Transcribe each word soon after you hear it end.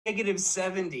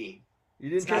-70. You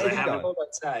didn't It's not turn even it on. cold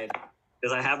outside.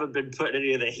 Because I haven't been putting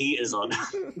any of the heaters on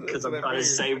because I'm trying to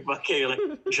save fucking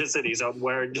electricity, so I'm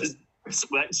wearing just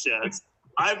sweatshirts.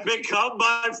 I've become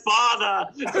my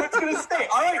father. I was gonna say,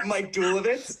 all right, Mike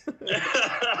Dulovitz.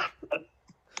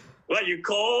 What, you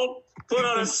cold? Put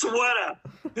on a sweater.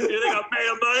 You think I'm made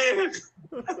of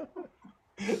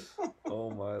money? Oh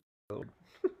my Lord.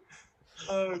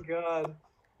 Oh God.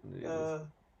 Yeah.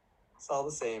 It's all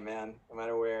the same, man. No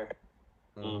matter where.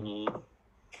 Mm-hmm.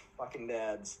 Fucking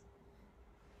dads.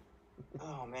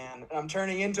 Oh man, and I'm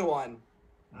turning into one.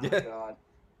 Oh Yeah. God.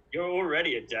 You're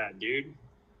already a dad, dude.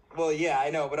 Well, yeah, I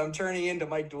know, but I'm turning into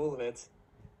Mike Dulovitz.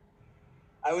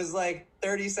 I was like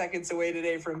 30 seconds away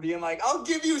today from being like, I'll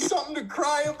give you something to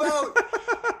cry about.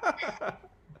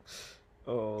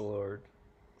 Oh Lord.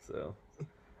 So,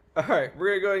 all right, we're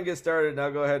gonna go ahead and get started, and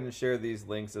I'll go ahead and share these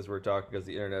links as we're talking because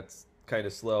the internet's kind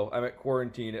of slow. I'm at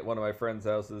quarantine at one of my friends'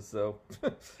 houses, so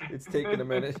it's taking a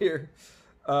minute here.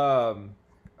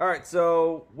 All right,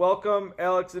 so welcome,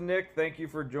 Alex and Nick. Thank you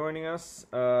for joining us.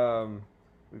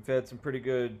 We've had some pretty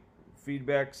good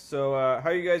feedback. So, how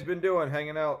you guys been doing?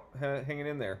 Hanging out, hanging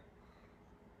in there?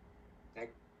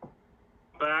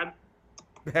 Bad.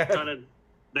 Bad. Kind of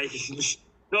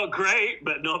not great,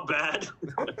 but not bad.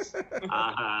 We're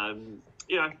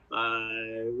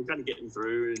kind of getting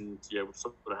through, and we've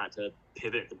sort of had to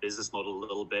pivot the business model a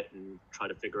little bit and try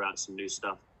to figure out some new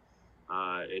stuff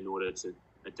in order to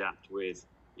adapt with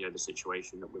the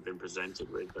situation that we've been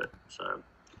presented with. But so,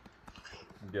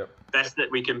 yep, best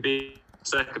that we can be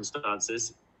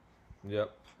circumstances.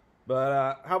 Yep.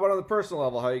 But how about on the personal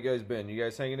level? How you guys been? You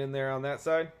guys hanging in there on that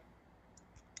side?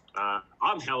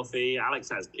 I'm healthy.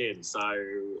 Alex has kids, so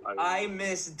I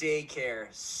miss daycare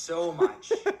so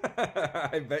much.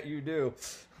 I bet you do.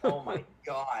 Oh my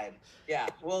God. Yeah.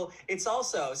 Well, it's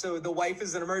also, so the wife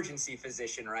is an emergency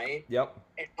physician, right? Yep.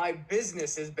 And my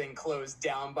business has been closed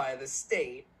down by the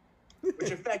state,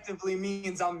 which effectively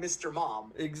means I'm Mr.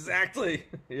 Mom. Exactly.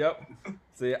 Yep.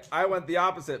 See, I went the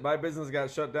opposite. My business got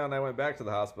shut down. I went back to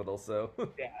the hospital, so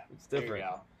yeah, it's different. There you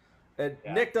go. And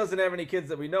yeah. Nick doesn't have any kids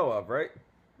that we know of, right?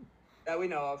 That we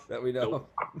know of. That we know. Nope.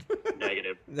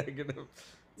 Negative. Negative.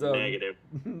 So negative.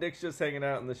 Nick's just hanging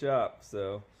out in the shop,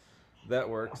 so that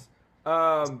works.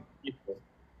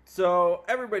 So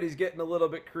everybody's getting a little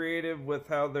bit creative with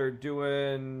how they're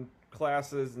doing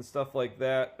classes and stuff like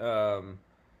that.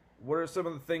 What are some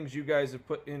of the things you guys have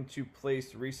put into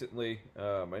place recently?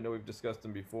 I know we've discussed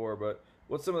them before, but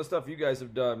what's some of the stuff you guys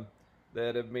have done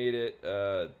that have made it?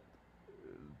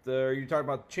 You're talking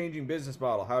about changing business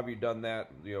model. How have you done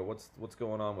that? What's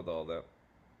going on with all that?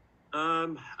 I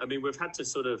mean, we've had to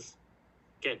sort of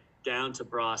get down to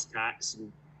brass tacks,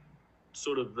 and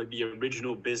sort of the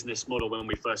original business model when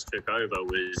we first took over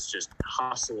was just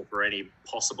hustle for any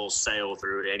possible sale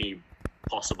through any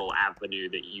possible avenue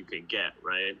that you could get,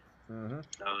 right? Mm-hmm.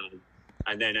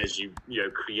 And then as you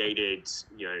created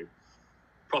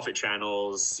profit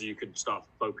channels, you could start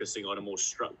focusing on a more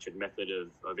structured method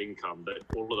of income. But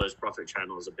all of those profit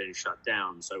channels have been shut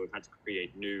down, so we've had to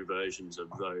create new versions of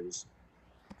those.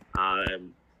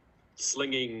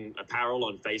 Slinging apparel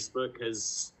on Facebook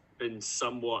has been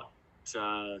somewhat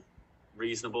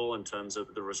reasonable in terms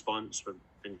of the response. We've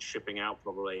been shipping out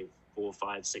probably 4,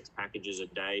 5, 6 packages a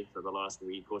day for the last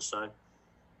week or so.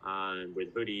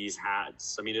 With hoodies,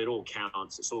 hats, I mean, it all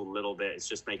counts. It's all a little bit. It's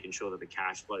just making sure that the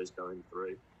cash flow is going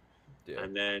through. Yeah.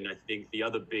 And then I think the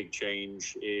other big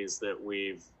change is that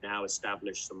we've now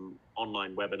established some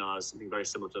online webinars, something very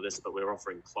similar to this, but we're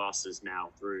offering classes now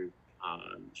through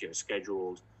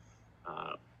scheduled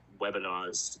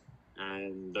webinars,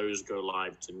 and those go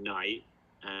live tonight.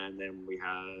 And then we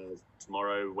have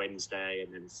tomorrow, Wednesday,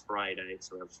 and then Friday.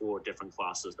 So we have 4 different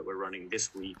classes that we're running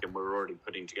this week, and we're already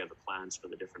putting together plans for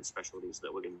the different specialties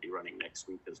that we're going to be running next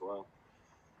week as well.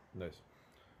 Nice.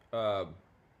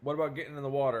 What about getting in the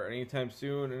water anytime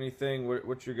soon? Anything?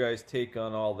 What's your guys' take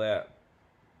on all that?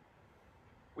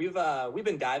 We've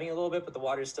been diving a little bit, but the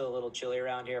water's still a little chilly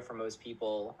around here for most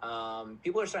people.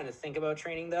 People are starting to think about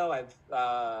training, though. I've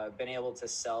been able to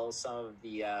sell some of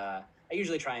the. I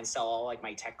usually try and sell all like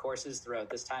my tech courses throughout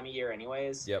this time of year,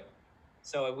 anyways. Yep.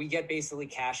 So we get basically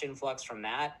cash influx from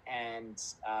that, and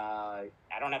I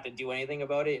don't have to do anything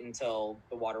about it until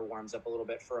the water warms up a little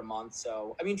bit for a month.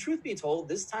 So, I mean, truth be told,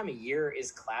 this time of year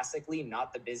is classically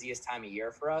not the busiest time of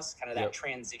year for us, kind of that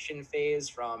transition phase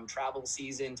from travel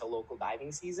season to local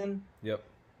diving season. Yep.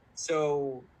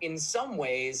 So in some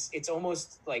ways, it's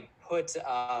almost like put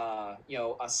a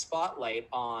spotlight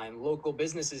on local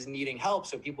businesses needing help.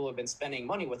 So people have been spending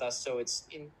money with us. So it's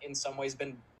in some ways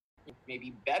been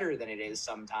maybe better than it is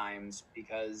sometimes,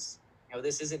 because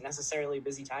this isn't necessarily a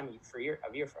busy time of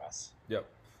year for us. Yep.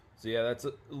 So yeah, that's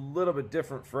a little bit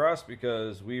different for us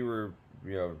because we were,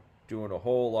 doing a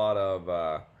whole lot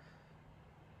of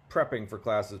prepping for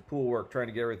classes, pool work, trying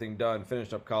to get everything done,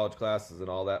 finishing up college classes and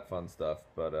all that fun stuff.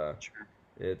 But Sure.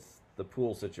 it's the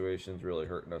pool situation's really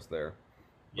hurting us there.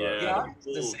 But, Yeah, it's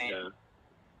the same.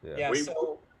 Yeah.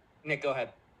 So, Nick, go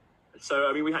ahead. So,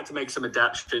 I mean, we had to make some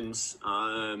adaptations.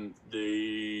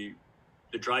 The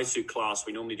dry suit class,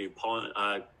 we normally do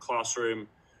classroom,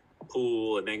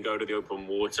 pool, and then go to the open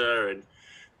water. And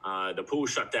the pool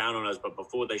shut down on us, but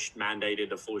before they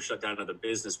mandated a full shutdown of the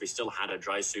business, we still had a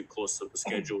dry suit course that was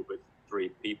scheduled with 3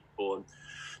 people. And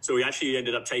so we actually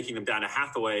ended up taking them down to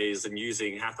Hathaway's and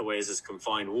using Hathaway's as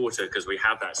confined water because we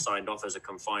have that signed off as a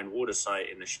confined water site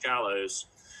in the shallows.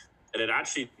 And it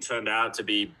actually turned out to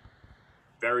be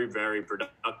very, very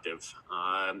productive,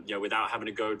 without having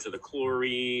to go to the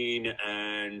chlorine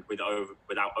and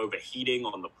without overheating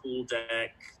on the pool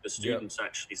deck. The students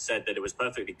actually said that it was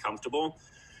perfectly comfortable.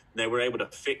 They were able to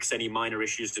fix any minor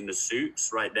issues in the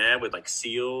suits right there with like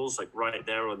seals, like right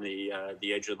there on the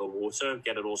edge of the water,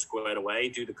 get it all squared away,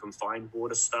 do the confined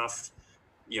water stuff,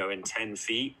 in 10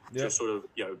 feet, just sort of,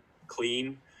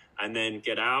 clean. And then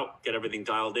get out, get everything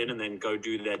dialed in, and then go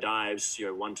do their dives,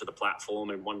 one to the platform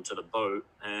and one to the boat.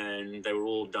 And they were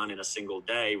all done in a single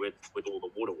day with all the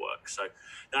water work. So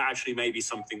that actually may be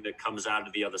something that comes out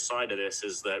of the other side of this,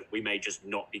 is that we may just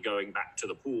not be going back to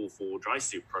the pool for dry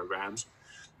suit programs.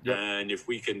 Yep. And if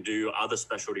we can do other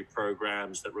specialty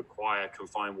programs that require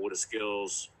confined water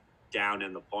skills down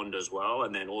in the pond as well,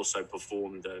 and then also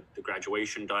perform the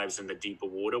graduation dives in the deeper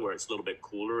water where it's a little bit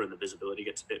cooler and the visibility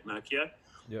gets a bit murkier,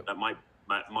 that might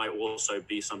also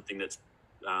be something that's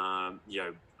a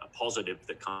positive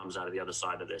that comes out of the other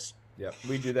side of this. Yeah,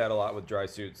 we do that a lot with dry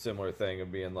suits, similar thing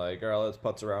of being like, all right, let's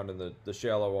putz around in the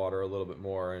shallow water a little bit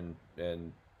more and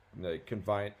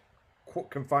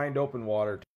confined open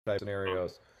water type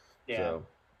scenarios. So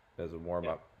as a warm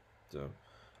up. So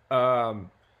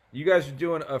you guys are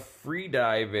doing a free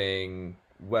diving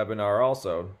webinar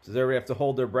also. Does everybody have to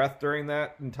hold their breath during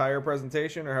that entire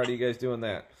presentation, or how are you guys doing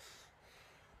that?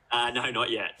 No,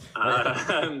 not yet.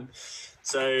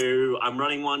 So I'm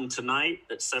running one tonight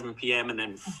at 7 p.m. and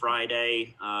then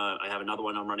Friday I have another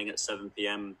one I'm running at 7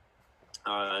 p.m.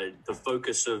 The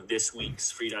focus of this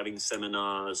week's freediving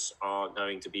seminars are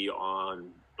going to be on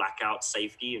blackout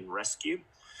safety and rescue.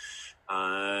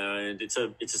 And it's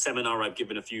a seminar I've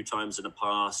given a few times in the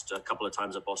past, a couple of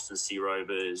times at Boston Sea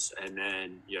Rovers, and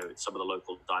then some of the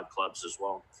local dive clubs as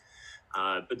well.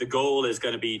 But the goal is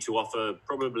going to be to offer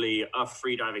probably a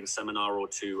free diving seminar or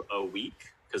 2 a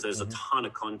week, because there's a ton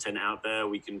of content out there.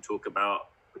 We can talk about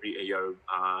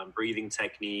breathing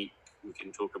technique. We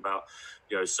can talk about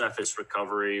surface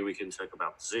recovery. We can talk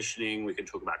about positioning. We can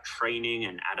talk about training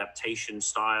and adaptation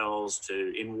styles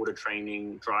to in-water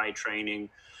training, dry training.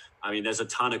 I mean, there's a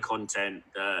ton of content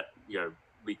that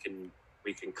we can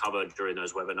cover during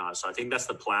those webinars. So I think that's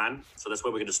the plan. So that's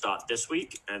where we're going to start this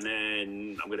week, and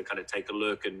then I'm going to kind of take a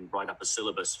look and write up a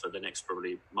syllabus for the next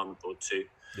probably month or 2.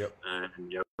 Yep.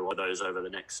 And roll those over the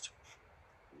next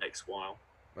while.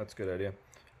 That's a good idea.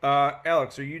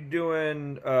 Alex, are you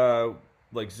doing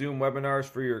like Zoom webinars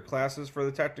for your classes for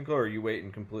the technical, or are you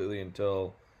waiting completely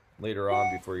until later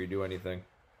on before you do anything?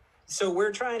 So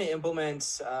we're trying to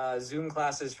implement Zoom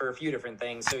classes for a few different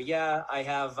things. So yeah, I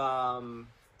have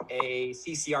a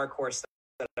CCR course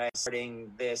that I'm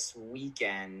starting this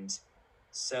weekend.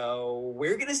 So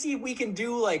we're going to see if we can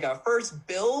do like a first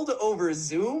build over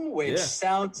Zoom, which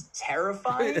sounds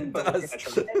terrifying, but we're going to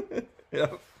try it.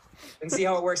 Yep. And see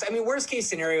how it works. I mean, worst case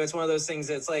scenario, it's one of those things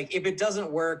that's like, if it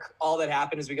doesn't work, all that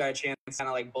happened is we got a chance to kind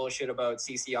of like bullshit about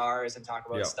CCRs and talk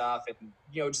about stuff and,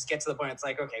 just get to the point. It's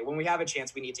like, okay, when we have a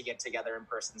chance, we need to get together in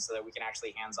person so that we can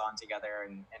actually hands-on together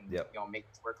and make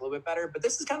this work a little bit better. But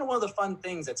this is kind of one of the fun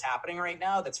things that's happening right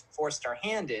now that's forced our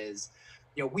hand is,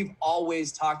 we've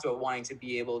always talked about wanting to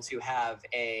be able to have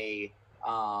a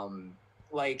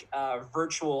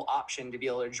virtual option to be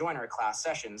able to join our class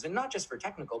sessions, and not just for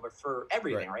technical, but for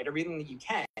everything, right? Everything that you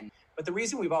can. But the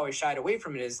reason we've always shied away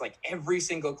from it is like every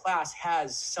single class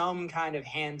has some kind of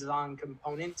hands-on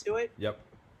component to it. Yep.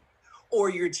 Or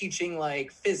you're teaching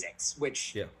like physics,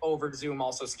 which over Zoom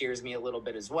also scares me a little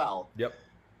bit as well. Yep.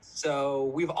 So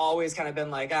we've always kind of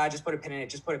been like, just put a pin in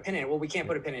it. Well, we can't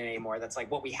put a pin in it anymore. That's like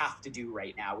what we have to do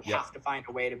right now. We have to find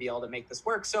a way to be able to make this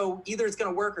work. So either it's going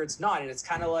to work or it's not. And it's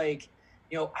kind of like,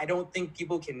 I don't think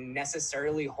people can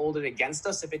necessarily hold it against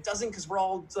us if it doesn't, because we're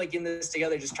all like in this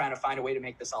together, just trying to find a way to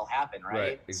make this all happen, right?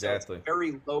 Right, exactly. So it's a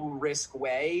very low risk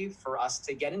way for us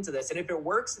to get into this. And if it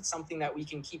works, it's something that we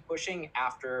can keep pushing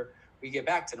after we get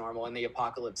back to normal and the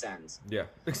apocalypse ends. Yeah,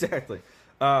 exactly.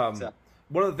 So,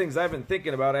 One of the things I've been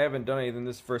thinking about, I haven't done anything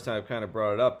this is the first time I've kind of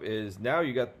brought it up, is now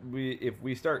if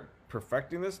we start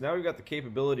perfecting this, now we've got the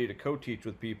capability to co-teach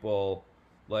with people.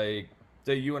 Like,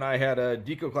 say you and I had a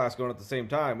deco class going at the same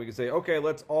time, we could say, okay,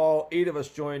 let's all 8 of us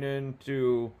join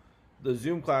into the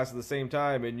Zoom class at the same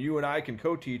time, and you and I can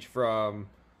co-teach from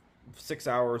 6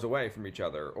 hours away from each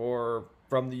other, or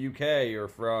from the UK, or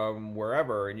from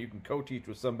wherever, and you can co-teach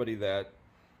with somebody that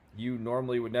you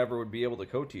normally would be able to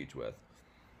co-teach with.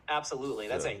 absolutely.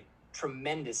 That's a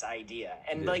tremendous idea.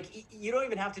 And Yeah. like, you don't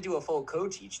even have to do a full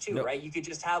co-teach too, Nope. right? You could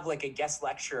just have like a guest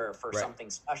lecturer for Right. something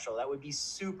special. That would be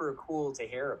super cool to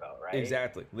hear about, right?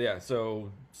 Exactly. Yeah.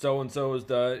 So and so has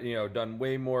done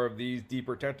way more of these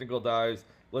deeper technical dives.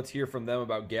 Let's hear from them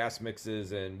about gas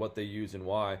mixes and what they use and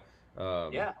why.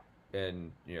 Yeah.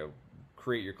 And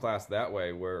create your class that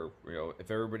way, where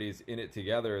if everybody's in it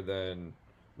together, then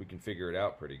we can figure it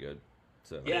out pretty good.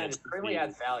 So Yeah, and it really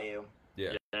adds value.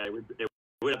 yeah. Yeah, it would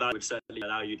certainly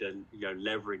allow you to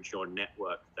leverage your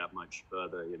network that much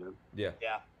further. Yeah.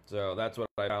 Yeah. So that's what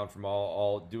I found from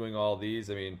all doing all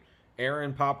these. I mean,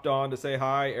 Aaron popped on to say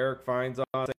hi. Eric Fine's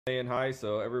on saying hi.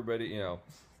 So everybody,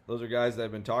 those are guys that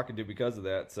I've been talking to because of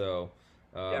that. So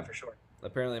Yeah, for sure.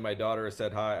 apparently my daughter has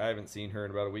said hi. I haven't seen her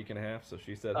in about a week and a half, so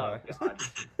she said hi. God.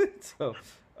 So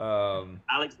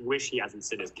Alex wish he hasn't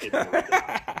seen his kids.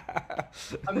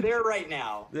 I'm there right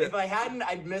now. Yeah. If I hadn't,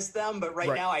 I'd miss them, but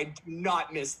right now I do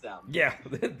not miss them. yeah,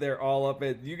 they're all up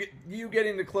in you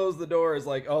getting to close the door is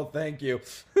like, oh, thank you.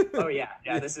 Oh yeah.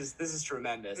 This is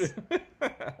tremendous.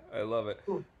 I love it.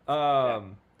 Cool.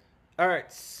 All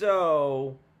right,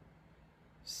 so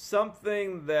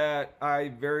something that I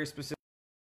very specifically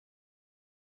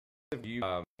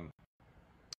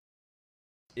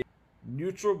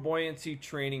neutral buoyancy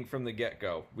training from the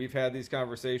get-go. We've had these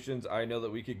conversations. I know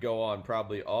that we could go on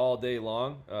probably all day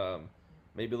long,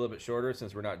 maybe a little bit shorter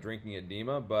since we're not drinking at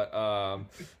DEMA, but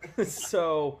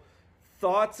so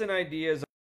thoughts and ideas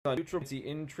on neutral buoyancy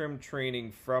in-trim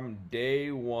training from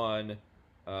day one.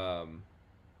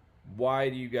 Why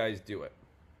do you guys do it?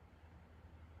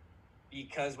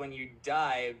 Because when you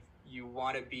dive, you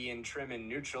want to be in trim and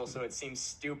neutral, so it seems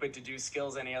stupid to do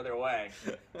skills any other way.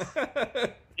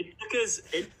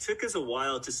 It took us a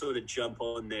while to sort of jump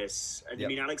on this. And Yep. I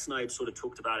mean, Alex and I have sort of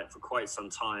talked about it for quite some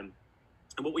time.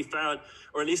 And what we found,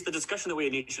 or at least the discussion that we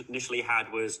initially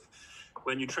had, was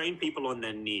when you train people on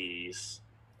their knees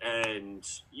and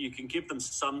you can give them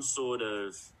some sort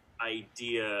of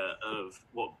idea of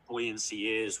what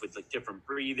buoyancy is with like different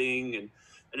breathing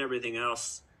and everything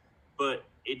else. But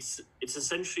it's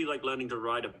essentially like learning to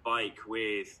ride a bike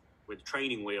with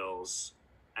training wheels.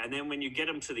 And then when you get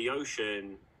them to the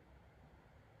ocean,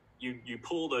 you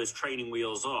pull those training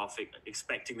wheels off,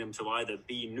 expecting them to either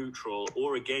be neutral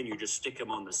or, again, you just stick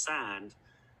them on the sand.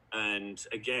 And,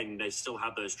 again, they still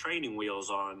have those training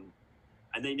wheels on.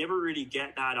 And they never really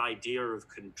get that idea of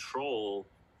control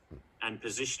and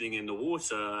positioning in the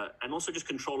water, and also just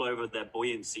control over their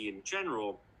buoyancy in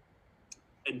general,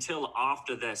 until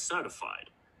after they're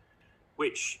certified,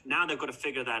 which now they've got to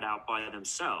figure that out by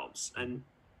themselves. And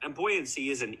buoyancy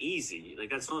isn't easy.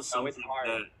 Like, that's not something it's hard.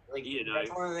 that, Like, that's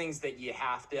one of the things that you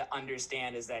have to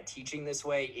understand, is that teaching this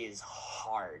way is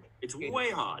hard. It's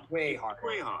way hard. Way hard.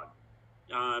 Way hard.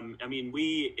 I mean,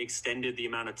 we extended the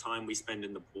amount of time we spend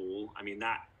in the pool. I mean,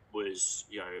 that was,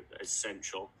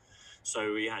 essential.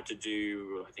 So we had to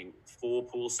do, I think, 4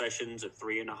 pool sessions at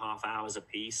 3.5 hours a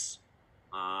piece.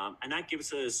 And that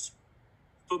gives us,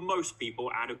 for most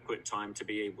people, adequate time to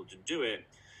be able to do it.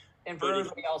 And for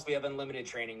everybody else, we have unlimited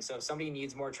training. So if somebody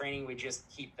needs more training, we just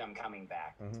keep them coming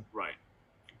back. Mm-hmm. Right.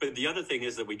 But the other thing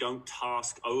is that we don't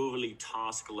overly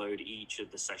task load each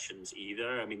of the sessions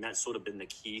either. I mean, that's sort of been the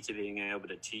key to being able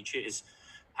to teach it, is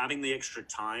having the extra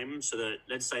time, so that,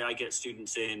 let's say I get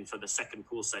students in for the second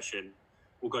pool session,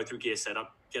 we'll go through gear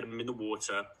setup, get them in the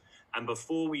water. And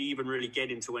before we even really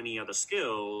get into any other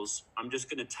skills, I'm just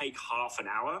going to take half an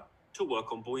hour to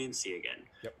work on buoyancy again.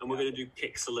 Yep. And we're going to do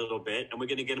kicks a little bit, and we're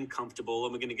going to get them comfortable,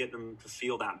 and we're going to get them to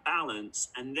feel that balance.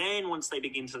 And then once they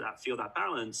begin to feel that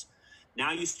balance,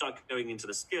 now you start going into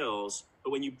the skills.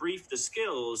 But when you brief the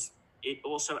skills, it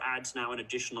also adds now an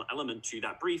additional element to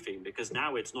that briefing, because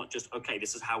now it's not just, okay,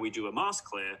 this is how we do a mask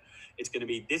clear. It's going to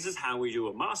be, this is how we do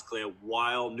a mask clear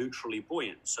while neutrally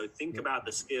buoyant. So think about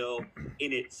the skill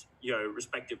in its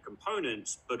respective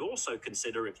components, but also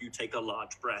consider, if you take a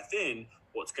large breath in,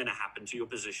 what's going to happen to your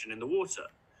position in the water.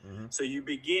 Mm-hmm. So you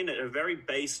begin at a very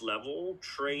base level,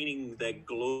 training their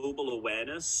global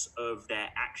awareness of their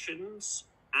actions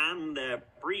and their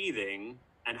breathing,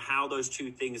 and how those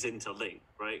two things interlink,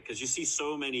 right? Because you see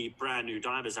so many brand new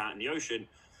divers out in the ocean,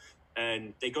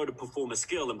 and they go to perform a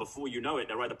skill, and before you know it,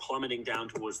 they're either plummeting down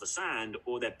towards the sand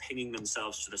or they're pinging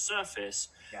themselves to the surface,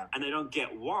 and they don't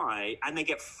get why, and they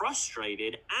get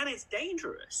frustrated, and it's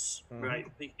dangerous, right?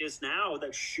 Because now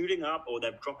they're shooting up or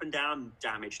they're dropping down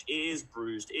damaged ears,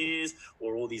 bruised ears,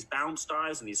 or all these bounce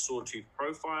dives and these sawtooth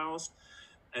profiles.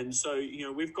 And so,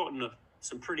 we've gotten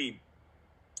some pretty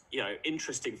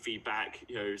interesting feedback,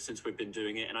 since we've been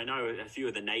doing it. And I know a few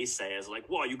of the naysayers are like,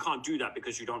 well, you can't do that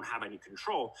because you don't have any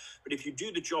control. But if you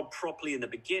do the job properly in the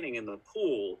beginning in the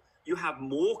pool, you have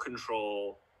more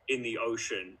control in the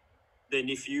ocean than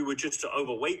if you were just to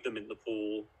overweight them in the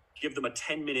pool, give them a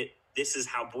 10-minute, this is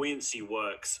how buoyancy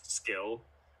works skill,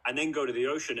 and then go to the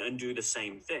ocean and do the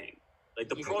same thing. Like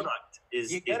the product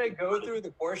is... You got to go through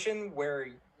the portion where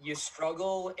you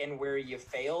struggle and where you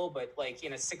fail, but like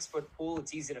in a 6-foot pool,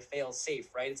 it's easy to fail safe,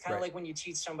 right? It's kind of like when you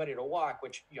teach somebody to walk,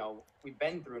 which, we've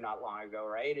been through not long ago,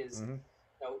 right? Is,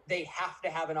 they have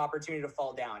to have an opportunity to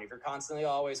fall down. If you're constantly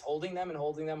always holding them,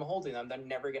 they're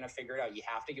never going to figure it out. You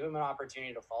have to give them an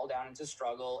opportunity to fall down and to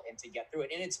struggle and to get through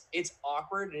it. And it's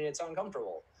awkward and it's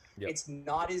uncomfortable. Yep. It's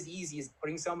not as easy as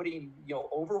putting somebody,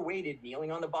 overweighted,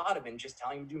 kneeling on the bottom and just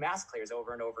telling them to do mask clears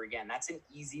over and over again. That's an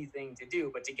easy thing to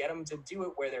do. But to get them to do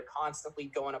it where they're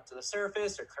constantly going up to the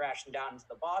surface or crashing down to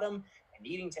the bottom and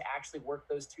needing to actually work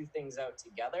those two things out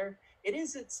together,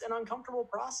 it's an uncomfortable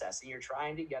process. And you're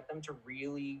trying to get them to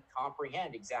really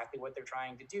comprehend exactly what they're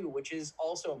trying to do, which is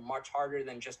also much harder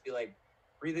than just be like,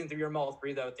 breathe in through your mouth,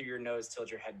 breathe out through your nose,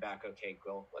 tilt your head back. Okay,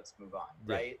 cool, let's move on,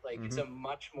 right? Like it's a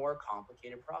much more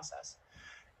complicated process.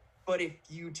 But if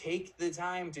you take the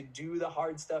time to do the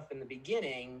hard stuff in the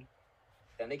beginning,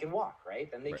 then they can walk,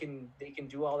 right? Then they can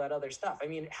do all that other stuff. I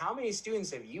mean, how many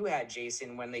students have you had,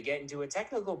 Jason, when they get into a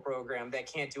technical program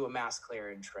that can't do a mask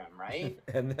clear and trim, right?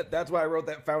 And that's why I wrote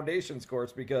that foundations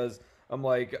course, because I'm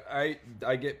like,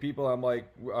 I get people, I'm like,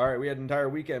 all right, we had an entire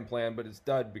weekend plan, but it's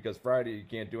dud because Friday you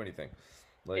can't do anything.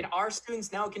 Like, and our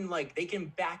students now can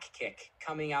back kick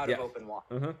coming out of open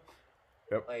water.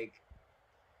 Yep. Like,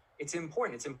 it's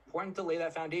important. It's important to lay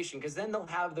that foundation because then they'll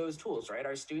have those tools, right?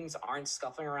 Our students aren't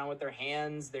scuffling around with their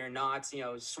hands. They're not,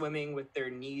 swimming with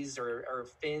their knees or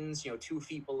fins, 2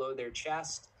 feet below their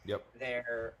chest. Yep.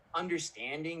 They're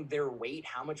understanding their weight,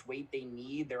 how much weight they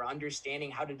need. They're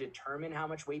understanding how to determine how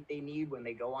much weight they need when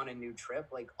they go on a new trip.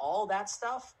 Like all that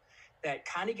stuff that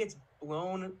kind of gets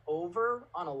blown over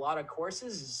on a lot of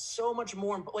courses is so much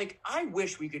more. Like, I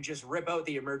wish we could just rip out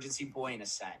the emergency buoyant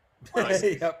ascent.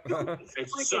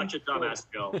 It's such a dumbass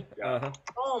skill.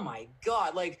 Oh my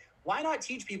God. Like, why not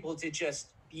teach people to just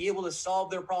be able to solve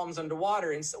their problems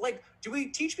underwater? And so, like, do we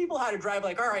teach people how to drive?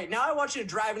 Like, all right, now I want you to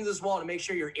drive into this wall to make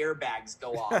sure your airbags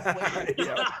go off. Like,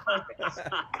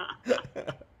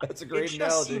 that's a great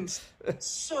analogy. It just seems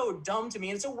so dumb to me.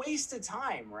 And it's a waste of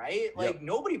time, right? Like,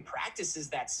 nobody practices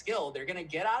that skill. They're going to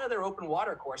get out of their open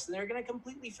water course and they're going to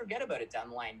completely forget about it down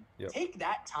the line. Take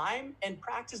that time and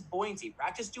practice buoyancy.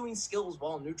 Practice doing skills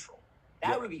while neutral.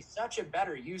 That would be such a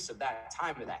better use of that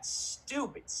time with that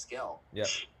stupid skill. Yeah.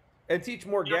 And teach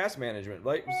more gas management.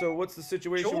 Like, so what's the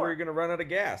situation where you're going to run out of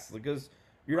gas? Because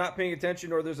you're not paying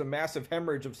attention or there's a massive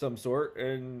hemorrhage of some sort.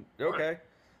 And, And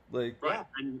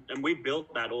we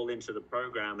built that all into the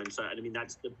program. And so, I mean,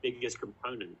 that's the biggest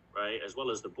component, right? As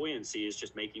well as the buoyancy is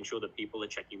just making sure that people are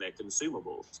checking their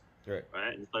consumables. Right.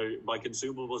 And so by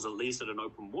consumables, at least at an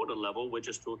open water level, we're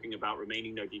just talking about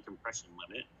remaining no decompression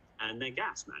limit and their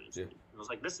gas management. I was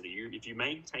like, listen, if you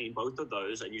maintain both of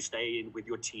those and you stay in with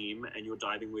your team and you're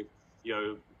diving with,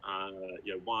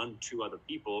 1, 2 other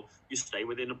people, you stay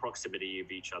within a proximity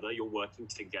of each other, you're working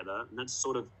together. And that's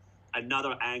sort of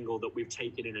another angle that we've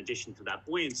taken in addition to that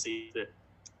buoyancy, that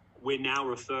we're now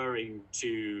referring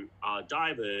to our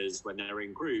divers when they're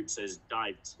in groups as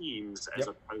dive teams as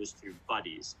opposed to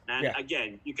buddies. And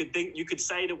again, you could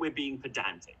say that we're being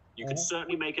pedantic. You could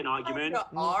certainly make an argument.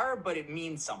 But it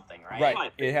means something, right?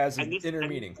 Right. It has an inner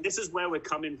meaning. This is where we're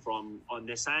coming from on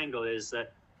this angle, is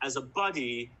that as a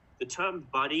buddy, the term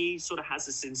buddy sort of has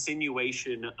this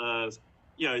insinuation of,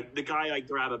 the guy I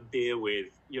grab a beer with,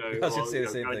 I was going to say the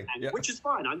same thing. Which is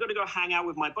fine. I'm going to go hang out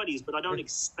with my buddies, but I don't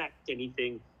expect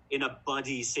anything in a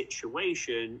buddy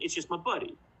situation. It's just my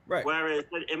buddy. Right. Whereas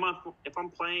if I'm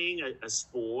playing a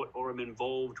sport or I'm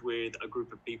involved with a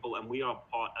group of people and we are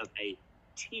part of a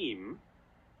team,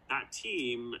 that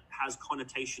team has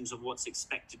connotations of what's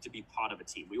expected to be part of a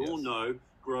team. We all know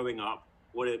growing up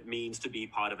what it means to be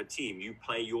part of a team. You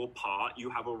play your part, you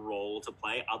have a role to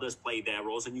play, others play their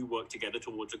roles, and you work together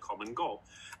towards a common goal.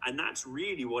 And that's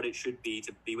really what it should be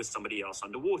to be with somebody else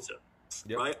underwater,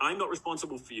 right? I'm not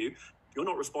responsible for you. you're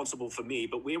not responsible for me,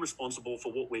 but we're responsible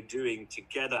for what we're doing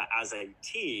together as a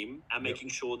team and making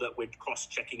sure that we're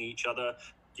cross-checking each other,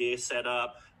 gear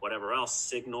setup, whatever else,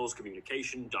 signals,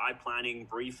 communication, dive planning,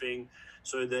 briefing,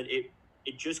 so that it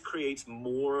just creates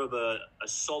more of a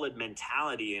solid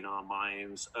mentality in our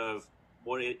minds of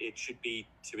what it should be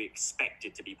to expect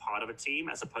it to be part of a team,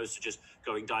 as opposed to just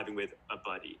going diving with a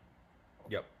buddy.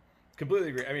 Yep, completely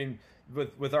agree. I mean,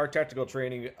 with our technical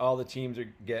training, all the teams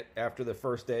get after the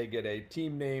first day get a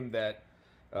team name that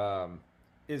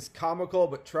is comical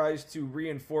but tries to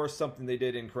reinforce something they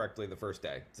did incorrectly the first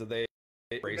day. So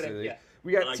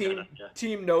we got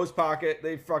team nose pocket.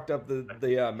 They fucked up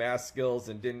the math skills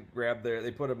and didn't grab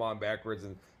they put them on backwards,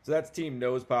 and so that's team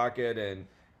nose pocket. And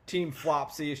team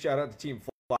flopsy. Shout out to team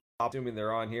flop. Assuming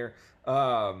they're on here.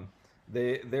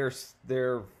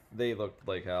 They looked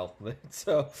like hell.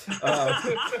 So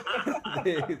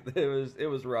it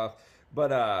was rough.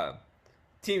 But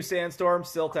Team Sandstorm,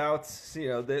 Silt Outs,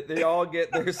 they all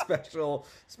get their special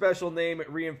name. It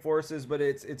reinforces, but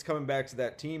it's coming back to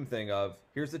that team thing of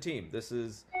here's the team. This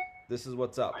is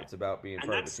what's up. Right. It's about being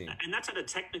part of the team. And that's at a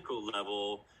technical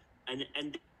level,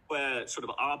 and where sort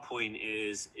of our point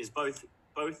is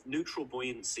both neutral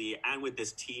buoyancy and with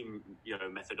this team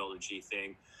methodology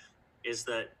thing is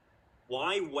that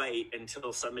why wait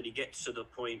until somebody gets to the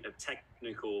point of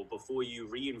technical before you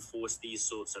reinforce these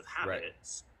sorts of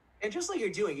habits? Right. And just like you're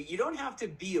doing, you don't have to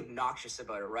be obnoxious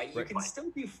about it, right? You can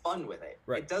still be fun with it.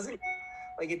 Right. It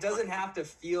doesn't have to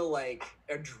feel like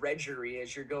a drudgery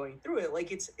as you're going through it.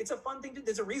 Like it's a fun thing to.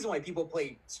 There's a reason why people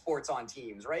play sports on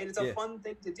teams, right? It's a fun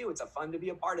thing to do. It's fun to be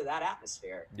a part of that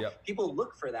atmosphere. Yep. People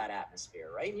look for that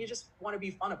atmosphere, right? And you just want to be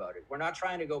fun about it. We're not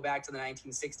trying to go back to the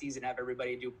 1960s and have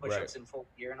everybody do push-ups in full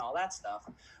gear and all that stuff.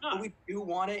 No. But we do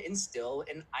want to instill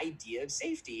an idea of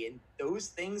safety, and those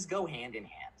things go hand in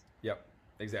hand. Yep.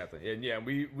 Exactly. And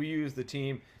we use the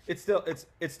team. It's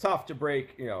tough to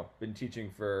break, been teaching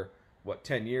for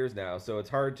 10 years now, so it's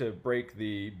hard to break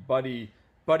the buddy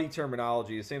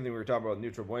terminology. The same thing we were talking about with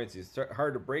neutral buoyancy. It's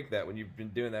hard to break that when you've been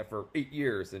doing that for 8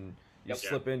 years and you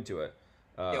slip into it.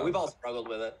 We've all struggled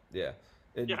with it. Yeah.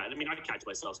 I mean, I catch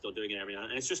myself still doing it every now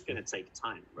and then. It's just going to take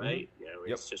time, right?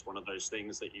 Mm-hmm. It's just one of those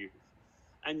things that you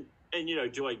and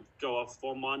do I go off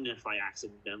on one if I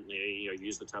accidentally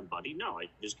use the term buddy? No, I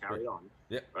just carry on.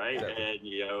 Yeah. Right.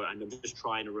 Exactly. And I'm just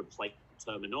trying to replace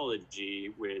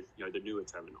terminology with the newer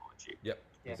terminology. Yep.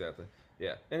 Exactly.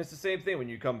 Yeah. And it's the same thing when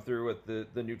you come through with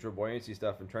the neutral buoyancy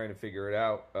stuff and trying to figure it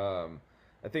out.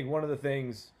 I think one of the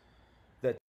things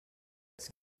that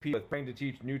people are trying to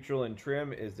teach neutral and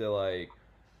trim is they're like,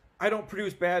 I don't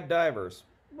produce bad divers.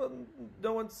 Well,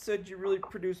 no one said you really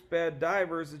produce bad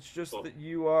divers. It's just that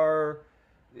you are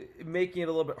making it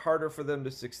a little bit harder for them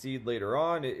to succeed later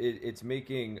on. It's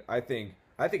making, I think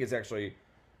it's actually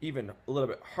even a little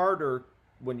bit harder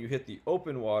when you hit the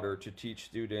open water to teach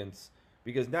students,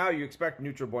 because now you expect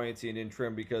neutral buoyancy and in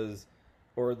trim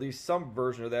or at least some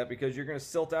version of that, because you're going to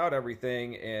silt out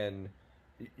everything and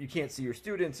you can't see your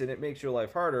students and it makes your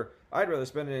life harder. I'd rather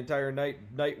spend an entire night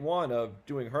one of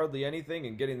doing hardly anything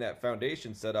and getting that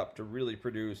foundation set up to really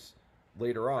produce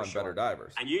later on better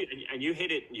divers. And you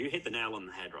hit the nail on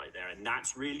the head right there, and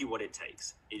that's really what it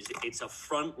takes. It's a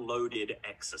front-loaded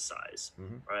exercise,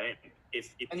 right?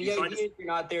 If you're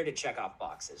not there to check off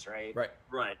boxes, right?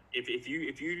 Right. If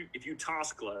you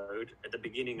task load at the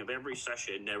beginning of every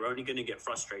session, they're only going to get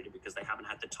frustrated because they haven't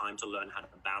had the time to learn how to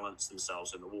balance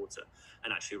themselves in the water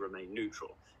and actually remain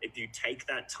neutral. If you take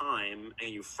that time and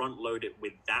you front load it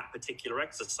with that particular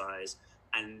exercise,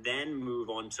 and then move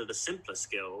on to the simpler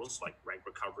skills like reg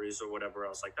recoveries or whatever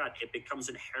else like that, it becomes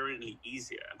inherently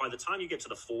easier. And by the time you get to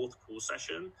the fourth pool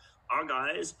session, our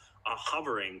guys are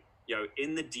hovering,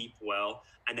 in the deep well,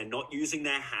 and they're not using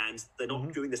their hands. They're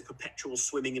not doing this perpetual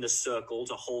swimming in a circle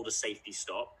to hold a safety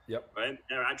stop. Yep. Right?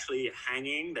 They're actually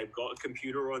hanging. They've got a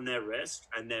computer on their wrist,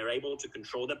 and they're able to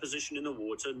control their position in the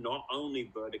water, not only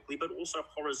vertically, but also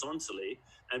horizontally,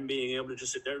 and being able to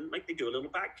just sit there and they do a little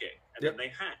back kick, and then they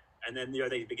hang. And then,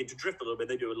 they begin to drift a little bit.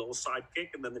 They do a little side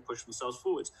kick, and then they push themselves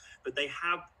forwards. But they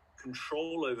have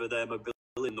control over their mobility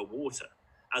in the water,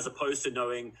 as opposed to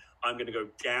knowing I'm going to go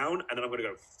down, and then I'm going to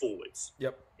go forwards.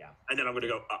 Yep. Yeah. And then I'm going to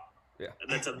go up. Yeah.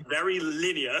 And that's a very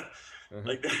linear.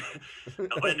 Like,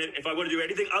 and if I want to do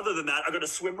anything other than that, I've got to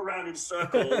swim around in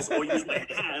circles or use my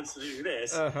hands to do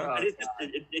this. And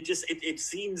it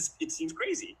seems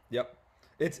crazy. Yep.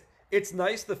 It's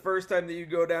nice the first time that you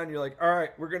go down, you're like, all right,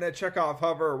 we're going to check off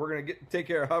hover. We're going to take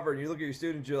care of hover. And you look at your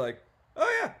students, you're like,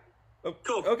 oh, yeah, Oh,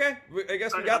 Cool. Okay, I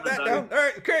guess we I got haven't that done down. All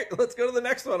right, great. Let's go to the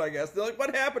next one. I guess they're like,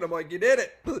 "What happened?" I'm like, "You did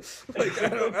it." Like, I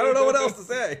don't know what else to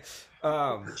say.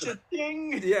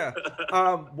 Ding. Yeah.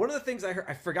 One of the things I heard,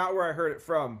 I forgot where I heard it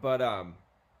from, but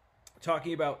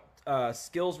talking about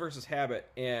skills versus habit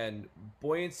and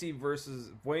buoyancy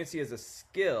as a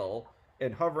skill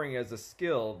and hovering as a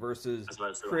skill versus As well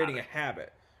as creating a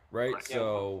habit, right? Correct.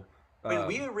 So When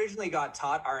we originally got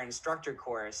taught our instructor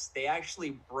course, they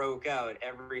actually broke out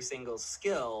every single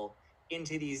skill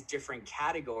into these different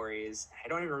categories. I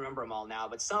don't even remember them all now,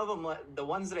 but some of them, the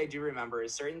ones that I do remember,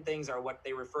 is certain things are what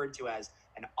they referred to as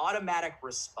an automatic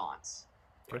response.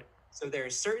 Right. So there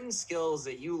are certain skills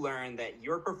that you learn that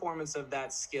your performance of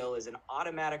that skill is an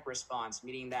automatic response,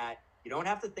 meaning that you don't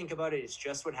have to think about it. It's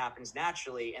just what happens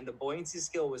naturally. And the buoyancy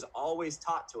skill was always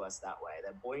taught to us that way,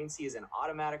 that buoyancy is an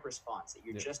automatic response, that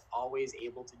you're just always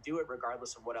able to do it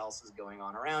regardless of what else is going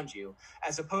on around you,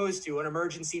 as opposed to an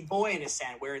emergency buoyant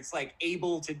ascent where it's like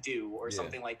able to do or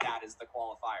something like that is the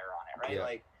qualifier on it, right? Yeah.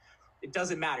 Like, it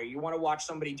doesn't matter. You want to watch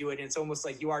somebody do it, and it's almost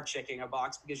like you are checking a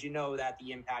box because you know that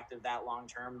the impact of that long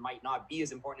term might not be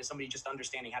as important as somebody just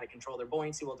understanding how to control their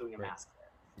buoyancy while doing a mask flare.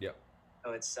 Yep.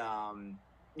 So it's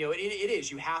it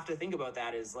is. You have to think about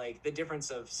that as like the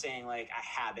difference of saying like a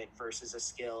habit versus a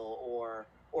skill, or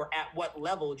at what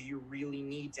level do you really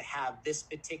need to have this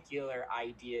particular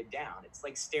idea down. It's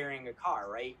like steering a car,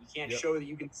 right? You can't show that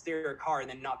you can steer a car and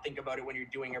then not think about it when you're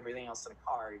doing everything else in a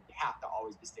car. You have to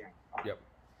always be steering a car. Yep.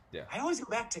 Yeah. I always go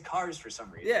back to cars for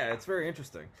some reason. Yeah, it's very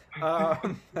interesting. I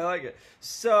like it.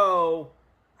 So,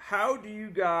 how do you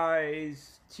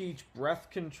guys teach breath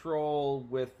control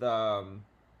with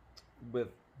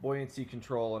buoyancy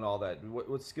control and all that?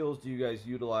 What skills do you guys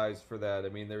utilize for that? I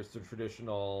mean, there's the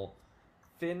traditional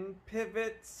fin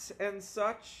pivots and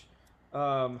such.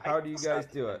 How do you guys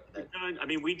do it?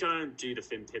 We don't do the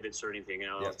fin pivots or anything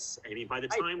else. I mean, by the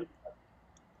time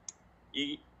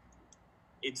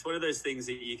it's one of those things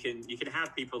that you can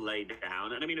have people lay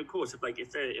down, and I mean, of course,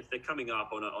 if they're coming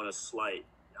up on a slight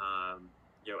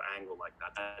angle like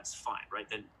that, that's fine, right?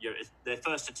 Then their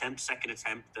first attempt, second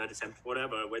attempt, third attempt,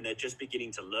 whatever, when they're just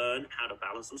beginning to learn how to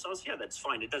balance themselves, yeah, that's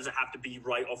fine. It doesn't have to be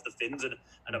right off the fins and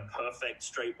a perfect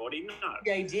straight body. No.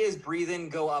 The idea is breathe in,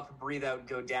 go up, breathe out,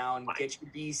 go down. Right. Get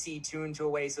your BC tuned to a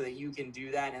way so that you can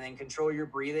do that, and then control your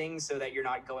breathing so that you're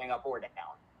not going up or down.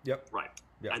 Yep. Right.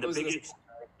 Yeah. And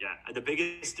the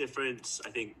biggest difference, I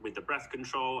think, with the breath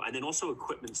control and then also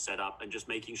equipment setup and just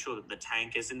making sure that the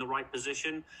tank is in the right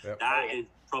position, that is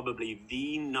probably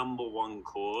the number one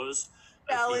cause.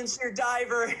 Balance your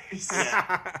divers.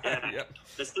 Yeah.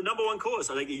 That's the number one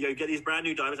cause. I think you get these brand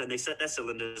new divers and they set their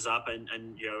cylinders up and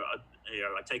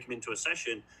I take them into a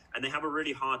session and they have a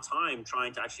really hard time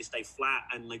trying to actually stay flat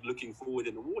and like looking forward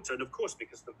in the water. And of course,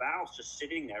 because the valve's just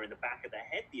sitting there in the back of their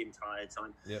head the entire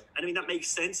time. Yep. And I mean, that makes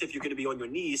sense if you're going to be on your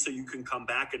knees so you can come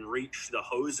back and reach the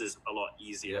hoses a lot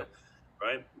easier,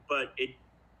 right? But it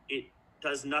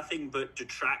does nothing but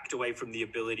detract away from the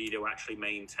ability to actually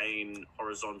maintain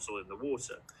horizontal in the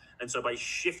water. And so by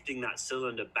shifting that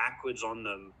cylinder backwards on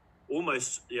them,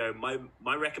 almost,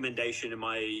 my recommendation and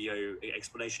my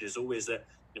explanation is always that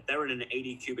if they're in an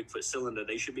 80 cubic foot cylinder,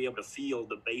 they should be able to feel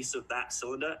the base of that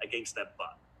cylinder against their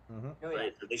butt. Mm-hmm.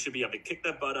 Right? They should be able to kick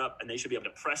their butt up and they should be able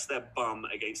to press their bum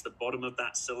against the bottom of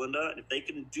that cylinder. And if they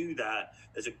can do that,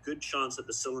 there's a good chance that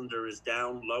the cylinder is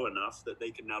down low enough that they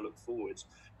can now look forwards.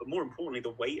 But more importantly,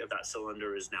 the weight of that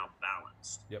cylinder is now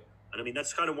balanced. Yep. And I mean,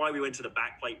 that's kind of why we went to the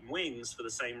backplate and wings for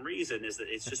the same reason, is that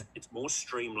it's more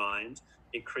streamlined.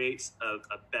 It creates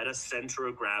a better center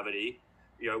of gravity,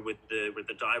 with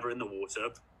the diver in the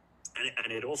water.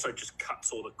 And it also just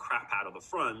cuts all the crap out of the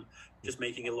front, just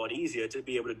making it a lot easier to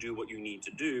be able to do what you need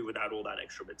to do without all that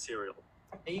extra material.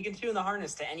 And you can tune the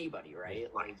harness to anybody, right?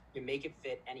 Like, you make it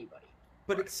fit anybody.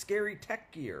 But it's scary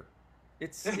tech gear.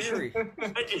 It's scary.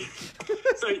 At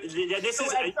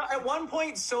one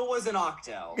point, so was an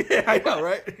Octo. Yeah, I know,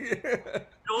 right?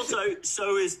 Also,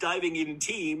 so is diving in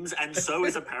teams, and so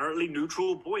is apparently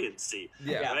neutral buoyancy.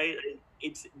 Yeah. Right?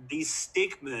 It's these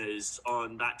stigmas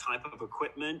on that type of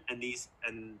equipment and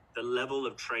the level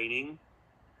of training.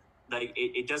 Like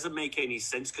it doesn't make any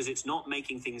sense because it's not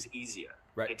making things easier.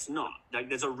 Right. It's not. Like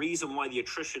there's a reason why the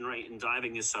attrition rate in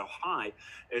diving is so high,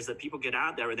 is that people get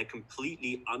out there and they're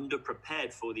completely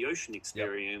underprepared for the ocean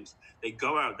experience. Yep. They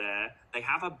go out there, they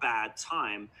have a bad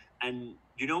time, and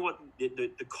you know what?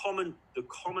 The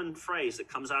common phrase that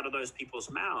comes out of those people's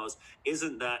mouths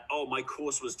isn't that, oh, my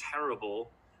course was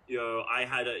terrible. I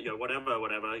had a,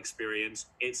 whatever experience.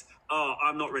 It's,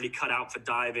 I'm not really cut out for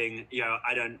diving.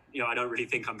 I don't really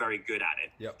think I'm very good at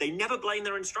it. Yep. They never blame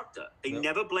their instructor. They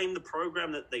never blame the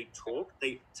program that they took,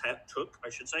 I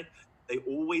should say. They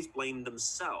always blame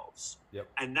themselves. Yep.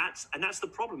 And that's the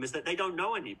problem, is that they don't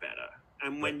know any better.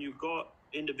 And when you've got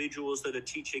individuals that are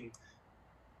teaching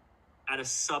at a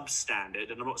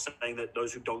substandard, and I'm not saying that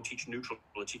those who don't teach neutral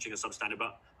are teaching a substandard,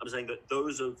 but I'm saying that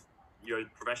those of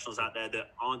professionals out there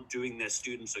that aren't doing their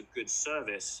students a good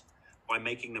service by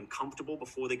making them comfortable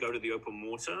before they go to the open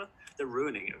water, they're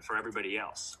ruining it for everybody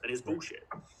else. And it's bullshit.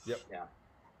 Yep.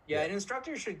 Yeah, an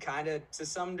instructor should kind of, to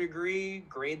some degree,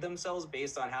 grade themselves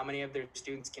based on how many of their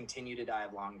students continue to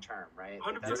dive long term, right?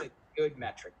 Like, that's a good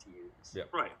metric to use.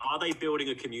 Yep. Right. Are they building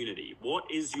a community? What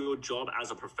is your job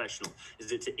as a professional?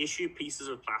 Is it to issue pieces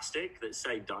of plastic that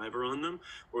say diver on them?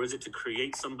 Or is it to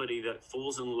create somebody that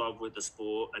falls in love with the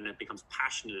sport and then becomes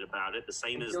passionate about it, the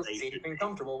same as they safe and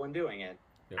comfortable when doing it?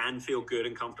 And feel good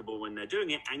and comfortable when they're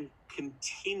doing it, and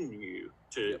continue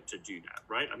to do that,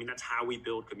 right? I mean, that's how we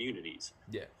build communities.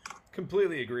 Yeah,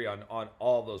 completely agree on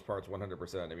all those parts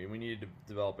 100%. I mean, we need to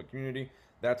develop a community.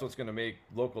 That's what's going to make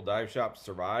local dive shops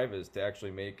survive, is to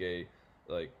actually make a,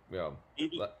 be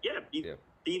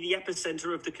the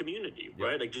epicenter of the community,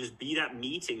 right? Like, just be that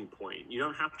meeting point. You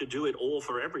don't have to do it all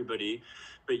for everybody,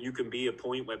 but you can be a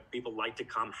point where people like to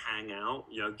come hang out,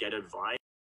 get advice,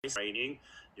 training,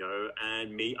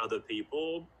 and meet other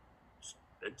people.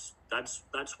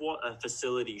 That's what a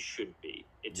facility should be.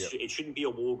 It shouldn't be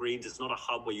a Walgreens. It's not a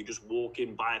hub where you just walk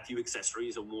in, buy a few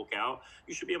accessories, and walk out.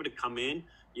 You should be able to come in.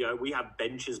 We have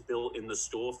benches built in the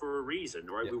store for a reason,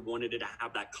 right? We wanted it to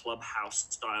have that clubhouse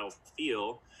style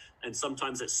feel, and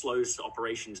sometimes it slows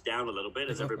operations down a little bit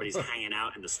as everybody's hanging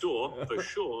out in the store, for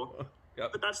sure.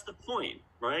 But that's the point,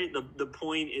 right? The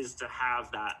point is to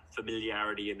have that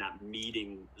familiarity and that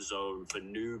meeting zone for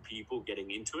new people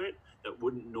getting into it that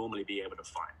wouldn't normally be able to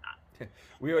find that.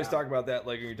 We always talk about that,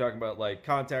 like when you're talking about like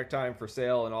contact time for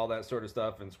sale and all that sort of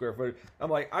stuff and square footage.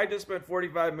 I'm like, I just spent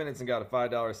 45 minutes and got a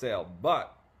 $5 sale,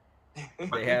 but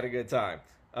they had a good time.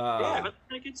 But they had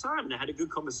a good time. They had a good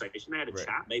conversation. They had a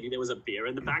chat. Maybe there was a beer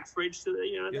in the back fridge that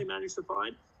they managed to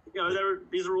find.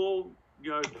 These are all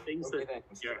things that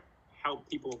help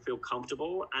people feel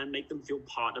comfortable and make them feel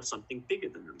part of something bigger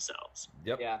than themselves.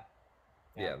 Yep.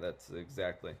 Yeah, that's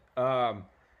exactly.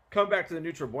 Come back to the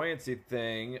neutral buoyancy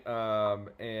thing,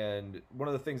 and one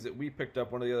of the things that we picked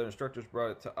up, one of the other instructors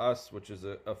brought it to us, which is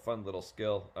a fun little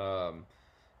skill,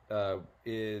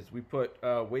 is we put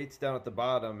weights down at the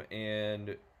bottom,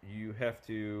 and you have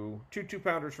to, 2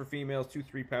 2-pounders for females, 2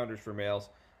 3-pounders for males,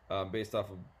 based off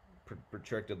of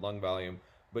projected lung volume.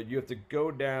 But you have to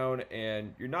go down,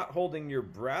 and you're not holding your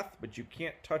breath, but you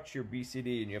can't touch your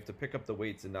BCD, and you have to pick up the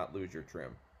weights and not lose your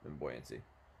trim and buoyancy.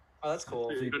 Oh, that's cool.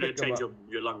 So you're going to change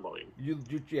your lung volume. You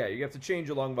have to change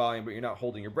your lung volume, but you're not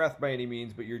holding your breath by any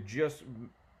means, but you're just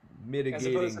mitigating.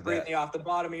 As opposed to breathing off the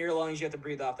bottom of your lungs, you have to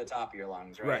breathe off the top of your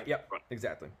lungs, right? Right, yep,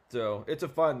 exactly. So it's a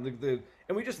fun,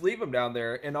 and we just leave them down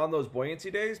there, and on those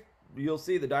buoyancy days, you'll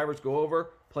see the divers go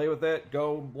over, play with it,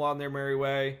 go on their merry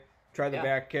way, try the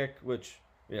back kick, which...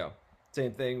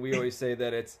 same thing. We always say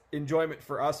that it's enjoyment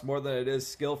for us more than it is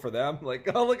skill for them.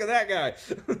 Like, oh, look at that guy.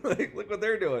 Like, look what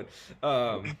they're doing.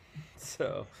 But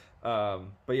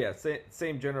yeah,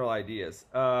 same general ideas.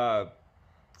 So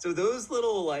those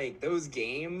little, those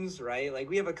games, right? Like,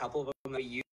 we have a couple of them that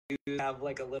we have,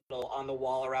 like, a little on the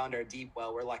wall around our deep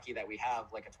well. We're lucky that we have,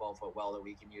 like, a 12-foot well that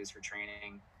we can use for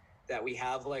training. That we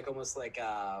have almost like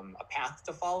a path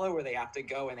to follow, where they have to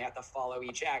go and they have to follow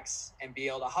each X and be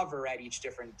able to hover at each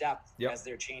different depth as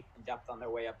they're changing depth on their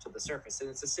way up to the surface. And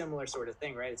it's a similar sort of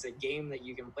thing, right? It's a game that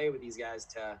you can play with these guys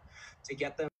to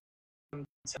get them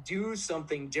to do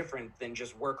something different than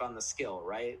just work on the skill,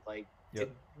 right? Like to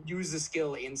use the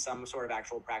skill in some sort of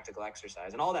actual practical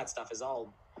exercise. And all that stuff is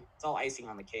it's all icing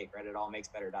on the cake, right? It all makes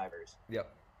better divers.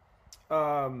 Yep.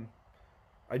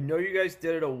 I know you guys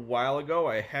did it a while ago.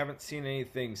 I haven't seen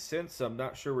anything since, so I'm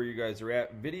not sure where you guys are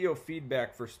at. Video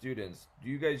feedback for students. Do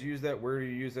you guys use that? Where do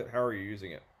you use it? How are you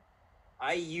using it?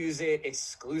 I use it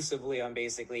exclusively on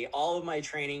basically all of my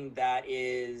training that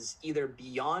is either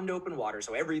beyond open water.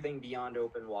 So everything beyond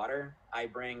open water, I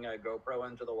bring a GoPro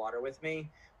into the water with me.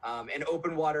 And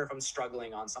open water, if I'm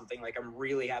struggling on something, like I'm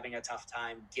really having a tough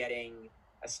time getting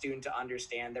a student to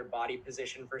understand their body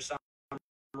position for some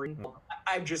reason,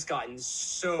 I've just gotten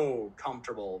so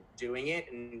comfortable doing it,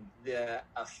 and the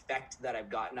effect that I've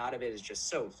gotten out of it is just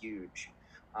so huge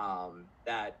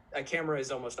that a camera is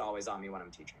almost always on me when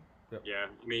I'm teaching. Yep. Yeah,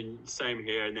 I mean, same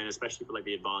here. And then especially for like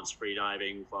the advanced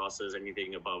freediving classes,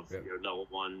 anything above Yep. level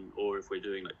 1, or if we're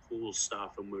doing like pool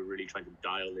stuff and we're really trying to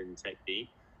dial in technique,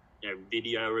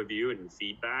 video review and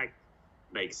feedback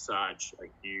makes such a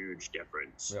huge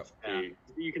difference. Yep. Yeah.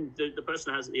 You can the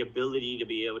person has the ability to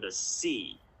be able to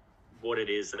see what it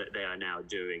is that they are now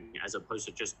doing, as opposed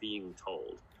to just being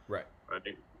told. Right.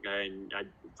 And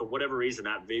for whatever reason,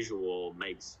 that visual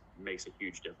makes a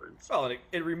huge difference. Well, and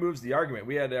it removes the argument.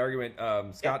 We had an argument.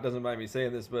 Scott doesn't mind me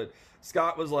saying this, but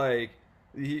Scott was like,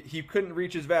 he couldn't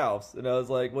reach his valves, and I was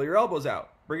like, well, your elbow's out.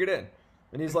 Bring it in.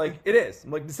 And he's like, it is.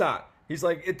 I'm like, it's not. He's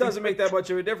like, it doesn't make that much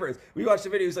of a difference. We watched the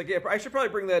video. He's like, yeah, I should probably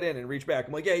bring that in and reach back.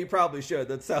 I'm like, yeah, you probably should.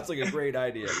 That sounds like a great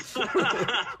idea.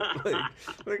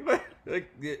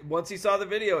 Once he saw the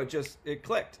video, it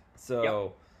clicked.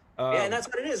 So, yeah, and that's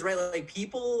what it is, right? Like,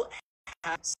 people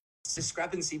have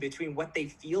discrepancy between what they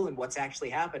feel and what's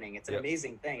actually happening. It's an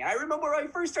amazing thing. I remember when I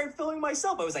first started filming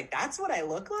myself, I was like, that's what I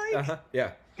look like?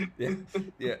 Yeah.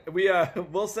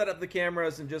 We'll set up the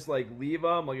cameras and just like leave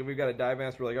them. Like if we've got a dive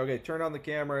master, we're like, okay, turn on the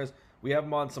cameras. We have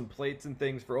them on some plates and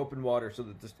things for open water, so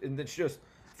that and it's just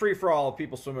free for all,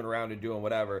 people swimming around and doing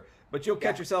whatever. But you'll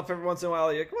catch yourself every once in a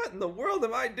while. You're like, what in the world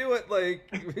am I doing?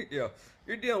 Like,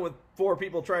 you're dealing with 4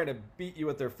 people trying to beat you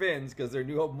with their fins because they're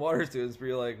new open water students. Where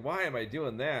you're like, why am I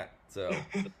doing that? So,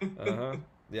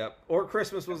 yep. Or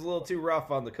Christmas was a little too rough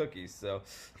on the cookies, so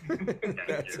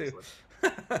that's it.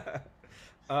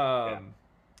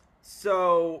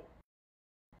 So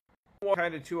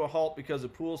kind of to a halt because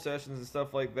of pool sessions and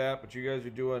stuff like that, but you guys are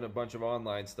doing a bunch of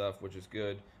online stuff, which is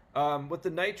good. With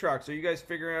the nitrox, are you guys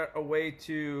figuring out a way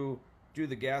to do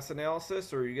the gas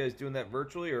analysis, or are you guys doing that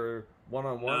virtually or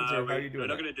one-on-ones, or how are you doing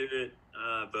We're not going to do it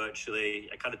virtually.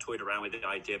 I kind of toyed around with the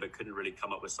idea, but couldn't really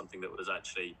come up with something that was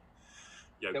actually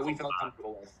that we felt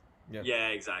comfortable with. Yeah,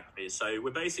 exactly. So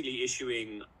we're basically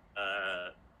issuing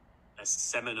a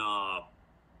seminar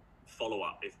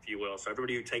follow-up, if you will. So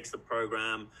everybody who takes the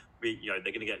program, they're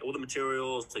going to get all the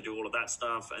materials, they do all of that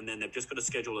stuff, and then they've just got to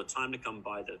schedule a time to come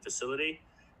by the facility.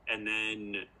 And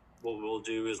then what we'll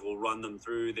do is we'll run them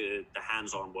through the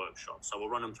hands-on workshop. So we'll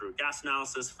run them through gas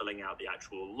analysis, filling out the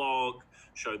actual log,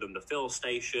 show them the fill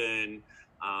station,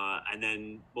 and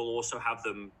then we'll also have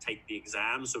them take the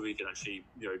exam so we can actually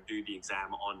do the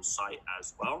exam on site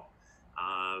as well.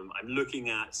 I'm looking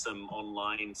at some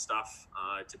online stuff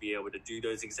to be able to do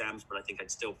those exams, but I think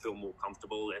I'd still feel more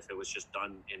comfortable if it was just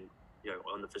done in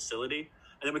on the facility.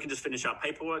 And then we can just finish our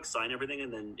paperwork, sign everything,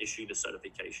 and then issue the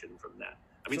certification from there.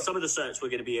 I mean, some of the certs we're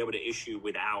going to be able to issue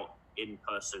without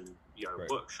in-person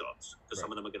workshops, because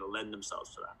some of them are going to lend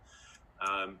themselves to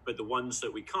that. But the ones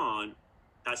that we can't,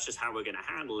 that's just how we're going to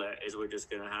handle it, is we're just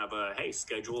going to have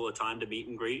schedule a time to meet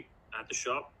and greet at the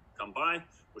shop, come by,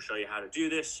 we'll show you how to do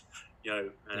this,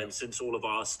 and since all of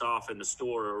our staff in the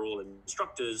store are all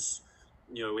instructors,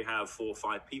 we have 4 or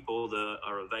 5 people that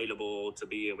are available to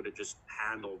be able to just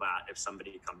handle that if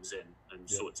somebody comes in and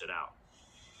sorts it out.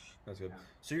 That's good.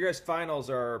 So your guys' finals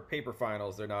are paper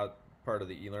finals. They're not part of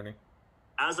the e-learning?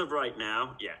 As of right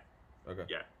now, yeah. Okay.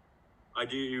 Yeah. I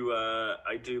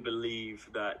do believe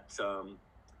that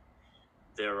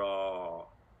there are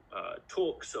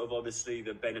talks of obviously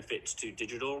the benefits to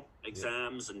digital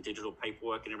exams and digital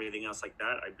paperwork and everything else like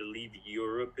that. I believe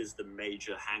Europe is the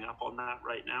major hang up on that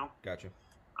right now. Gotcha.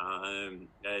 And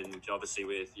obviously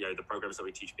with the programs that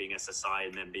we teach being SSI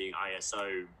and then being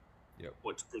ISO,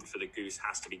 what's good for the goose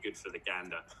has to be good for the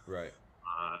gander. Right.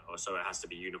 So it has to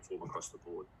be uniform across the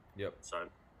board. Yep. So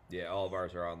yeah, all of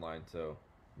ours are online, so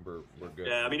we're good.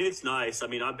 Yeah, I mean, it's nice. I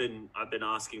mean, I've been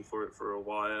asking for it for a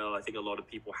while. I think a lot of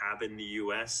people have in the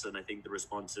US, and I think the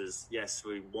response is yes,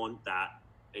 we want that.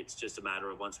 It's just a matter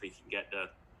of once we can get the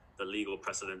legal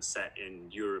precedent set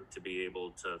in Europe to be able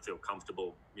to feel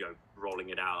comfortable, rolling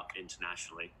it out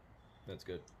internationally. That's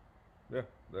good. Yeah,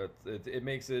 it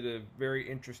makes it a very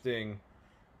interesting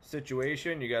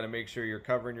situation. You got to make sure you're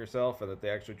covering yourself and that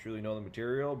they actually truly know the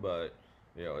material, but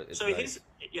it's so nice.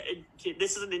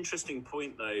 This is an interesting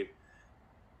point, though.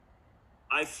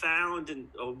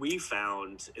 We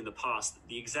found in the past that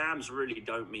the exams really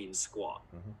don't mean squat.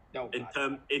 Mm-hmm.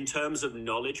 No, in terms of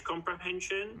knowledge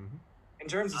comprehension. Mm-hmm. In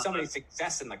terms of somebody's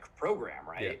success in the program,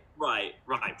 right? Yeah.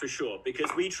 Right, for sure. Because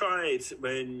we tried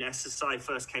when SSI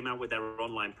first came out with their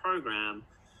online program.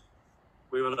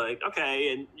 We were like,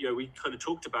 okay, and we kind of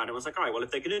talked about it. I was like, all right, well, if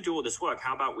they're going to do all this work,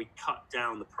 how about we cut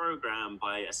down the program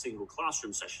by a single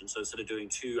classroom session? So instead of doing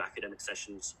 2 academic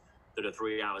sessions that are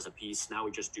 3 hours a piece, now we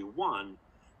just do 1.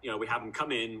 We have them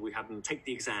come in, we have them take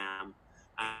the exam,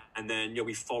 and then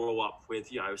we follow up with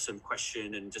some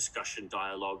question and discussion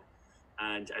dialogue,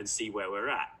 and see where we're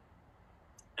at.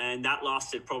 and that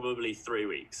lasted probably 3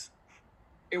 weeks.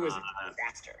 It was a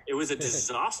disaster. It was a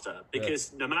disaster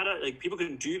because no matter, like, people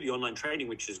can do the online training,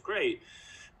 which is great,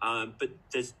 but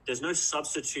there's no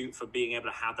substitute for being able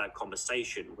to have that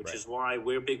conversation, which is why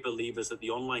we're big believers that the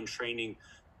online training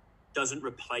doesn't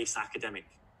replace academic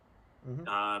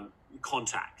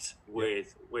contact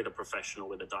with a professional,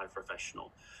 with a dive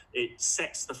professional. It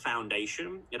sets the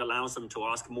foundation. It allows them to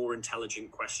ask more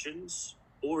intelligent questions,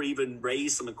 or even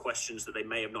raise some questions that they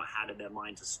may have not had in their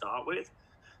mind to start with,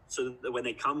 so that when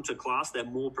they come to class, they're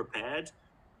more prepared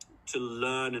to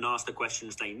learn and ask the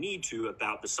questions they need to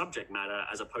about the subject matter,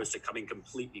 as opposed to coming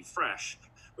completely fresh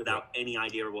without any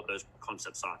idea of what those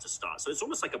concepts are to start. So it's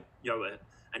almost like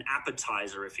an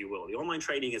appetizer, if you will. The online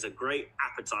training is a great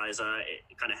appetizer.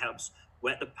 It kind of helps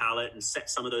whet the palate and set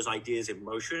some of those ideas in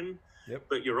motion. Yep.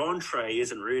 But your entree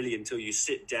isn't really until you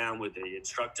sit down with the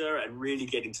instructor and really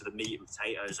get into the meat and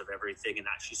potatoes of everything and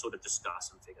actually sort of discuss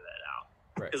and figure that out.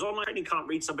 Because online training can't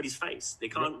read somebody's face. They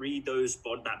can't read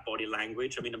that body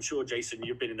language. I mean, I'm sure, Jason,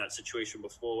 you've been in that situation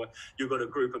before where you've got a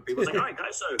group of people like, all right,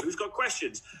 guys, so who's got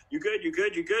questions? You good? You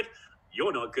good? You good?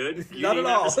 You're not good. You not at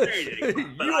all. But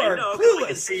you I are know, clueless. I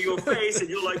can see your face, and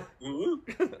you're like,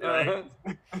 right?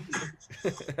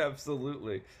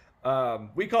 Absolutely.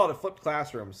 We call it a flipped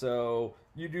classroom. So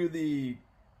you do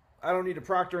I don't need to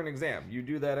proctor an exam. You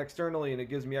do that externally, and it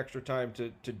gives me extra time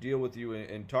to deal with you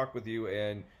and talk with you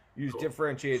and use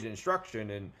differentiated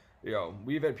instruction. And,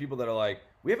 we've had people that are like,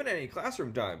 we haven't had any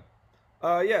classroom time.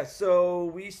 Yeah, so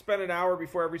we spent an hour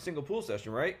before every single pool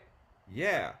session, right?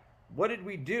 Yeah. What did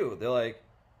we do? They're like,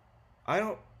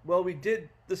 we did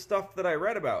the stuff that I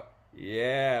read about.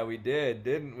 Yeah, we did,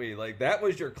 didn't we? Like, that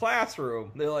was your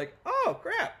classroom. They're like, oh,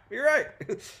 crap, you're right.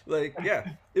 Like, yeah,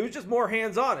 it was just more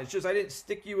hands-on. It's just I didn't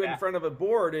stick you in front of a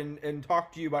board and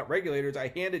talk to you about regulators. I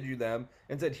handed you them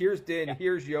and said, here's DIN,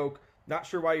 here's yoke. Not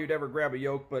sure why you'd ever grab a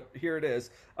yoke, but here it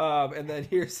is. And then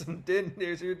here's some DIN,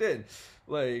 here's your DIN.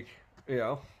 Like,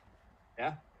 Yeah.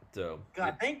 So,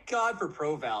 God, thank God for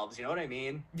pro valves. You know what I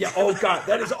mean? Yeah. Oh God,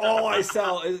 that is all I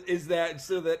sell is that,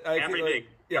 so that I everything.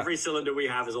 Can, every cylinder we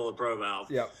have is all a pro valve.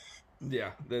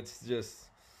 Yeah. That's just.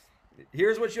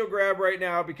 Here's what you'll grab right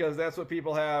now because that's what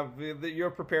people have. You're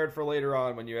prepared for later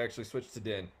on when you actually switch to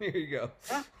DIN. Here you go.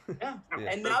 Yeah.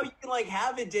 And now you can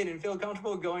have a DIN and feel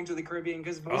comfortable going to the Caribbean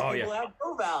because most people have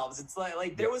pro valves. It's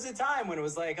like there was a time when it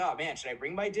was like, oh man, should I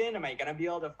bring my DIN? Am I gonna be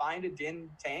able to find a DIN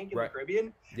tank in the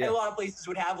Caribbean? Yeah. And a lot of places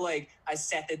would have a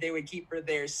set that they would keep for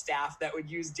their staff that would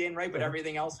use DIN, right? But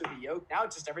everything else would be yoked. Now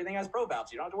it's just everything has pro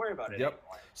valves. You don't have to worry about it anymore.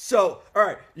 So, all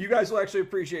right, you guys will actually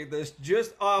appreciate this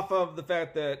just off of the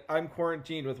fact that I'm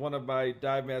quarantined with one of my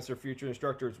Dive Master future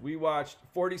instructors. We watched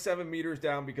 47 Meters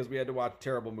Down because we had to watch a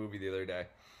terrible movie the other day.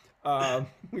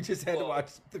 We just had to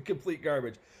watch the complete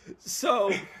garbage.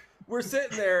 So we're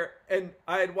sitting there, and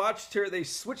I had watched her. They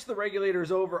switched the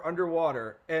regulators over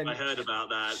underwater, and I heard about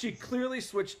that. She clearly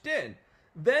switched in.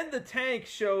 Then the tank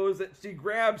shows that she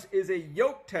grabs is a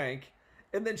yoke tank,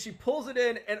 and then she pulls it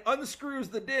in and unscrews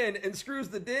the DIN and screws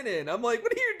the DIN in. I'm like,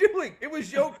 what are you doing? It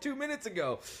was yoked 2 minutes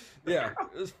ago. Yeah,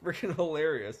 it was freaking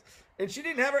hilarious. And she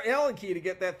didn't have her Allen key to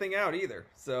get that thing out either.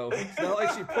 So it's not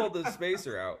like she pulled the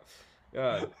spacer out.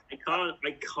 I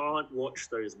can't watch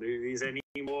those movies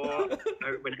anymore.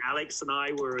 When Alex and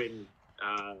I were in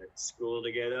school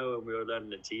together and we were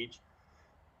learning to teach,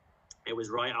 it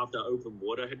was right after Open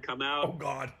Water had come out. Oh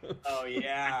God! Oh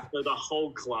yeah! So the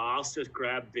whole class just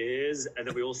grabbed beers and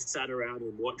then we all sat around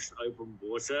and watched Open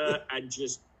Water and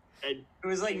it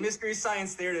was like Mystery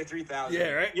Science Theater 3000.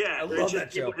 Yeah, right. Yeah, I love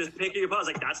that show. People just picking apart.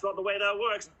 Like, that's not the way that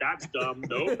works. That's dumb.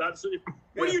 No, that's.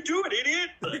 What are you doing,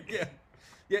 idiot?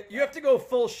 Yeah, you have to go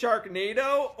full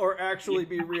Sharknado or actually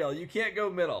be real. You can't go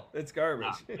middle. It's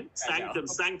garbage.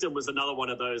 Sanctum was another one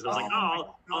of those. I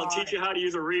was I'll teach you how to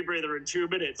use a rebreather in 2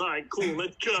 minutes. All right, cool,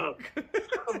 let's go.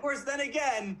 Of course, then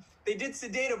again, they did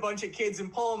sedate a bunch of kids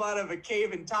and pull them out of a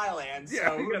cave in Thailand.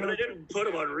 So but they didn't put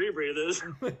them on rebreathers.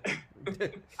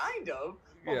 Kind of.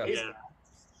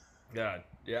 God.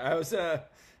 Yeah,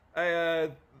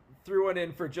 I threw one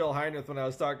in for Jill Heinrich when I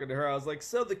was talking to her. I was like,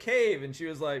 so the cave? And she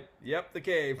was like, yep, the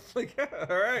cave. Like,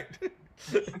 all right.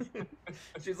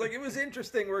 She's like, it was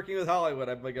interesting working with Hollywood.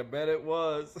 I'm like, I bet it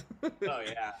was. Oh,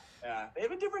 yeah. Yeah. They have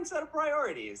a different set of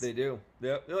priorities. They do.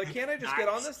 Yep. They're like, can't I just get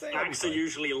on this thing? Acts are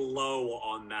usually low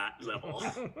on that level.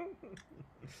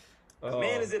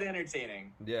 Man, is it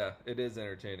entertaining. Yeah, it is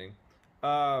entertaining.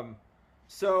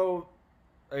 So,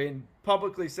 I mean,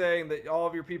 publicly saying that all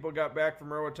of your people got back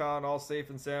from Roatan all safe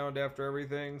and sound after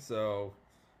everything. So,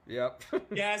 yep.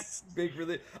 Yes. Big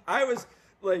relief. I was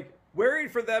like,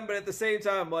 worried for them, but at the same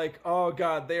time, like, oh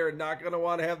god, they are not going to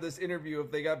want to have this interview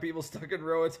if they got people stuck in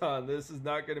Roatan. This is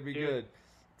not going to be good.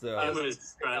 So that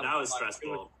was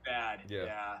stressful. It was bad.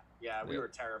 Yeah. We Yeah. were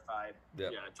terrified. yeah.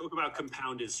 Yeah, talk about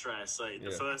compounded stress. Like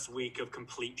the first week of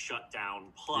complete shutdown,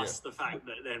 plus the fact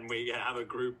that then we have a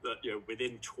group that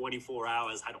within 24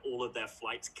 hours had all of their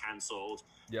flights cancelled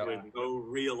with no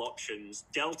real options.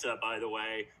 Delta, by the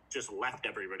way, just left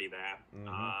everybody there.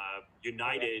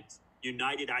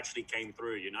 United actually came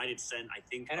through. United sent, I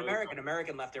think, and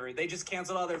American left everybody. They just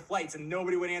canceled all their flights, and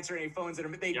nobody would answer any phones.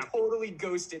 And they totally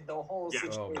ghosted the whole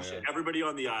situation. Everybody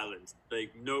on the island,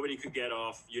 like nobody could get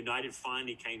off. United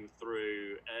finally came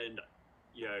through, and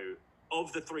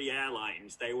of the three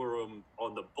airlines, they were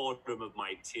on the bottom of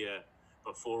my tier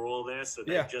before all this, so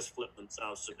they just flipped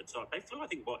themselves to the top. They flew, I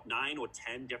think, 9 or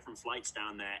 10 different flights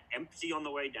down there, empty on the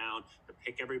way down to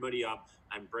pick everybody up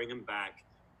and bring them back.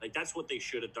 Like, that's what they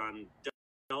should have done.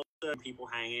 Delta, people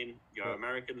hanging,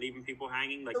 American leaving people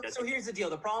hanging. Like, so here's the deal.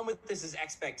 The problem with this is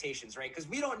expectations, right? Because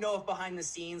we don't know if behind the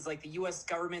scenes, like, the U.S.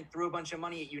 government threw a bunch of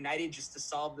money at United just to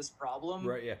solve this problem.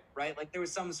 Right, yeah. Right? Like, there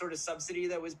was some sort of subsidy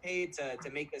that was paid to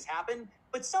make this happen.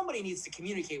 But somebody needs to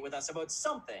communicate with us about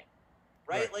something.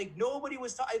 Right? Like, nobody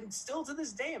was still to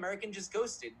this day, American just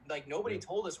ghosted. Like, nobody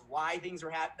told us why things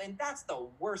were happening. And that's the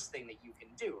worst thing that you can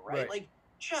do, right? Like,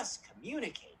 just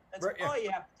communicate. That's all you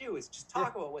have to do is just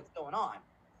talk about what's going on.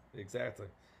 Exactly.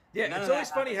 Yeah, it's always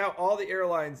funny how all the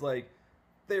airlines, like,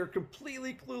 they're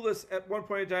completely clueless at one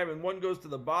point in time, and one goes to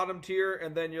the bottom tier,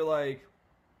 and then you're like,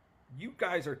 you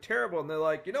guys are terrible. And they're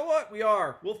like, you know what? We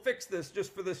are. We'll fix this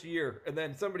just for this year. And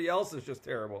then somebody else is just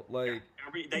terrible. Like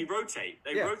they rotate.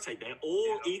 Rotate. They're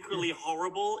all equally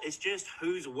horrible. It's just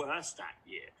who's worse that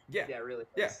year. Yeah, really.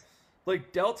 Yeah.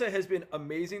 Like, Delta has been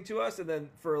amazing to us, and then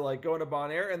for, like, going to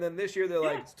Bonaire, and then this year they're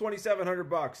like, it's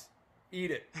 $2,700.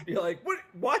 Eat it. You're like,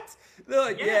 what? They're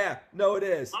like, no, it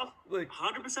is. Like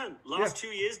 100%. Last 2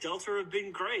 years, Delta have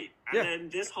been great. And then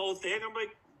this whole thing, I'm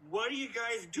like, what are you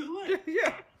guys doing?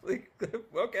 Yeah. Like,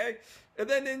 okay. And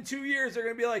then in 2 years, they're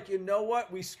going to be like, you know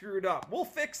what? We screwed up. We'll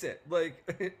fix it. Like,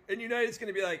 and United's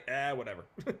going to be like, whatever.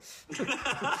 It's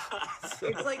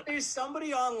like there's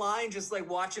somebody online just, like,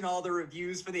 watching all the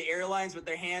reviews for the airlines with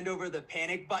their hand over the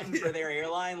panic button for their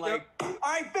airline. Like, all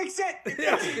right, fix it.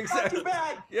 It's not too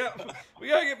bad. Yeah. We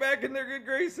got to get back in their good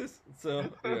graces. So,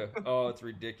 yeah. Oh, it's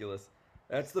ridiculous.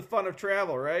 That's the fun of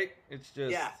travel, right? It's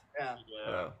just.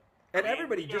 Yeah. And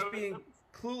everybody just being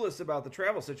clueless about the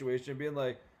travel situation, being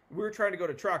like, we were trying to go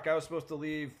to truck. I was supposed to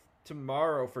leave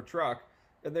tomorrow for truck.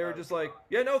 And they were just like,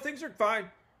 yeah, no, things are fine.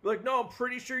 We're like, no, I'm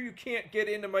pretty sure you can't get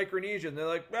into Micronesia. And they're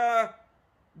like, no,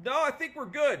 I think we're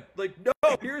good. Like, no,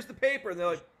 here's the paper. And they're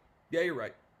like, yeah, you're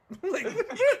right. Like,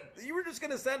 you were just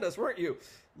going to send us, weren't you?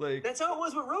 Like, that's how it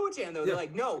was with Roatan, though. They're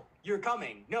like, no, you're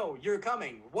coming. No, you're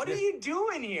coming. What are you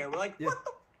doing here? We're like, what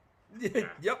the?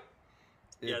 Yep.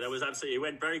 Yeah, that was absolutely. It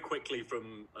went very quickly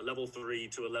from a level 3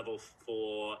 to a level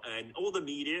 4, and all the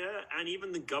media and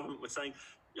even the government were saying,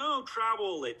 "No,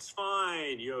 travel, it's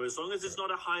fine. As long as it's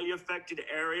not a highly affected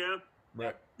area,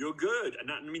 you're good." And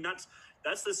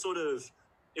that's the sort of,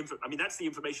 that's the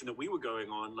information that we were going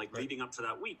on, like leading up to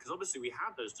that week, because obviously we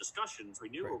had those discussions. We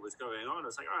knew what was going on. I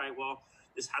was like, all right, well,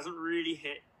 this hasn't really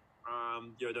hit.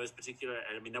 Those particular,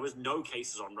 there was no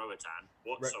cases on Roatan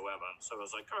whatsoever. So I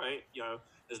was like, all right,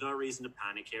 there's no reason to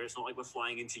panic here. It's not like we're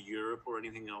flying into Europe or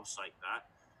anything else like that.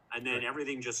 And then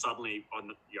everything just suddenly,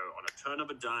 on a turn of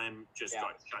a dime, just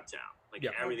got shut down. Like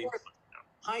everything.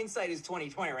 Hindsight is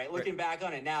 2020, right? Looking back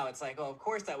on it now, it's like, oh, of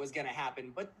course that was going to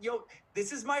happen. But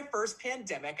this is my first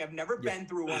pandemic. I've never been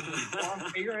through one before.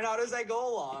 I'm figuring it out as I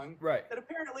go along. Right. That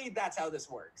apparently that's how this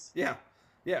works. Yeah.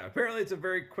 Yeah, apparently it's a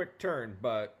very quick turn,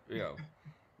 but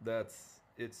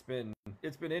it's been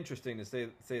interesting to say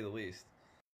the least.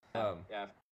 Sure.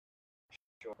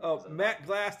 Oh, Matt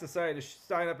Glass decided to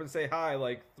sign up and say hi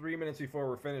like 3 minutes before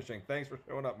we're finishing. Thanks for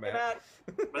showing up, Matt.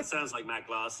 That sounds like Matt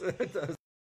Glass. It does.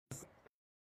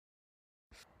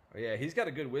 Oh, yeah, he's got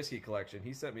a good whiskey collection.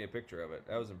 He sent me a picture of it.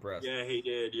 I was impressed. Yeah, he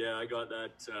did. Yeah, I got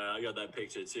that. I got that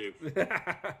picture too.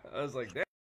 I was like, dang.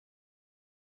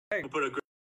 We'll put a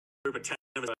group of 10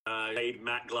 made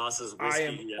Matt Glass's whiskey. I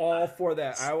am all for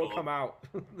that. I will come out.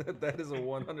 That is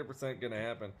 100% going to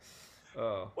happen.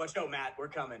 Watch out, Matt. We're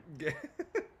coming.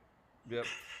 Yep.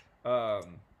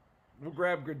 We'll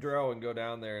grab Goudreau and go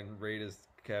down there and raid his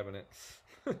cabinet.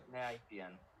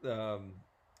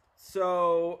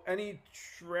 So, any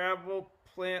travel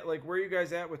plan? Like, where are you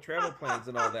guys at with travel plans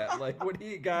and all that? Like, what do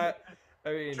you got?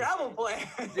 I mean, travel plans.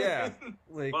 Yeah.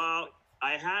 Like, well,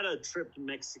 I had a trip to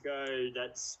Mexico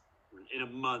that's in a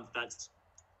month. That's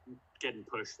getting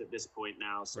pushed at this point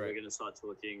now, so Right. we're going to start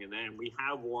talking. And then we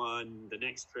have one. The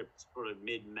next trip's probably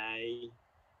mid-May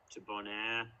to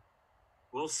Bonaire.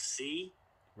 We'll see.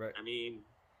 Right. I mean,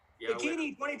 yeah,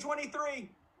 Bikini 2023.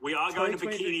 we are going to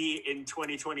 2023. Bikini in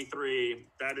 2023.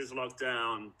 That is locked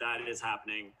down. That is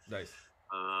happening. Nice.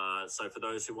 So for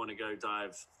those who want to go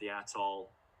dive the atoll,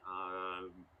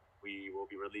 we will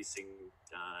be releasing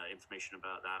information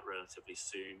about that relatively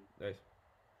soon. Nice.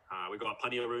 We've got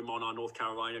plenty of room on our North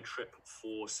Carolina trip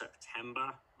for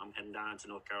September. I'm heading down to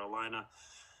North Carolina,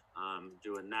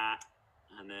 doing that.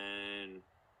 And then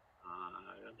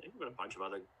I think we've got a bunch of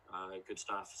other good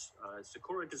stuff.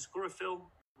 Sakura, does Sakura fill?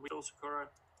 We fill Sakura?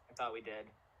 I thought we did.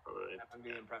 Probably. I'm under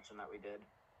the impression that we did.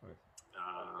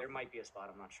 There might be a spot.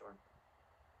 I'm not sure.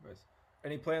 Nice.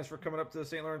 Any plans for coming up to the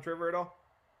St. Lawrence River at all?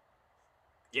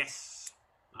 Yes.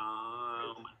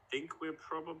 I think we're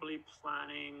probably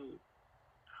planning.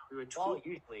 We were Well,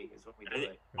 usually is when we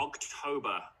do it.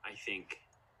 October, I think.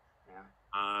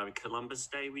 Yeah. Columbus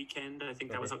Day weekend. I think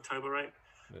that Okay. was October, right?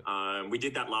 Yeah. We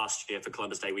did that last year for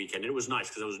Columbus Day weekend. It was nice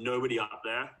because there was nobody up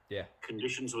there. Yeah.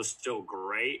 Conditions were still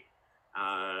great,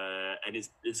 and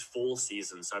it's fall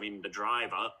season. So I mean, the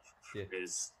drive up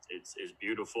is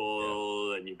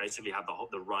beautiful, and you basically have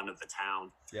the run of the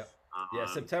town. Yeah. Yeah.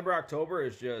 September, October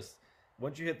is just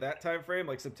once you hit that time frame,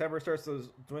 like September starts to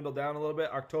dwindle down a little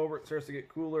bit. October it starts to get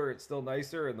cooler. It's still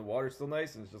nicer, and the water's still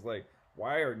nice. And it's just like,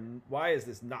 why is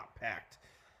this not packed?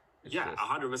 It's yeah, just-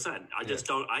 100%.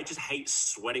 I just hate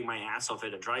sweating my ass off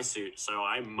in a dry suit. So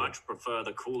I much prefer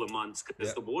the cooler months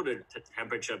because the water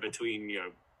temperature between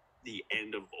the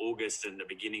end of August and the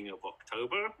beginning of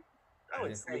October,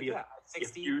 It's maybe a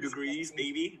 60 few degrees,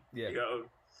 maybe. Yeah.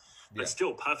 But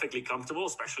still perfectly comfortable,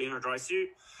 especially in a dry suit.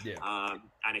 Yeah.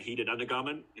 And a heated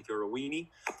undergarment if you're a weenie.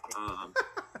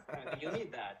 You'll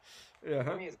need that.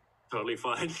 Yeah. Amazing. Totally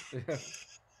fine.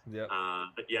 Yeah.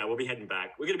 But yeah, we'll be heading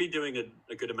back. We're going to be doing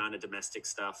a good amount of domestic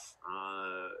stuff.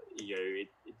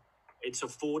 It's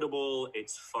affordable.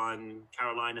 It's fun.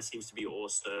 Carolina seems to be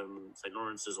awesome. St.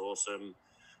 Lawrence is awesome.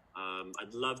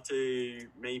 I'd love to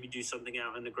maybe do something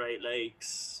out in the Great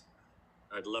Lakes.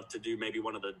 I'd love to do maybe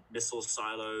one of the missile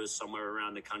silos somewhere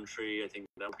around the country. I think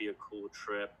that would be a cool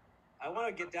trip. I want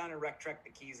to get down and wreck trek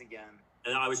the Keys again.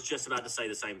 And I was just about to say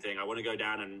the same thing. I want to go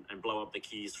down and blow up the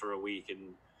Keys for a week.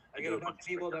 And I get a bunch of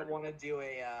people that want to do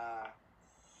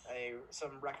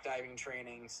some wreck diving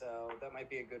training, so that might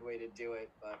be a good way to do it.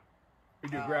 But We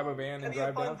could grab a van and it'd be drive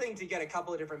a fun down. thing to get a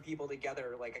couple of different people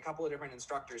together, like a couple of different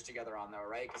instructors together on though,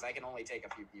 right? Because I can only take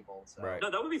a few people. So. Right. No,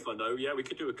 that would be fun though. Yeah, we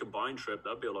could do a combined trip.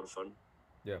 That'd be a lot of fun.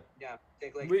 Yeah. Yeah,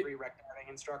 take like 3 wreck diving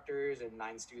instructors and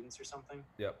 9 students or something.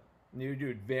 Yep. You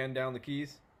do van down the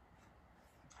Keys.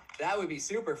 That would be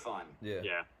super fun. Yeah.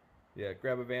 Yeah. Yeah.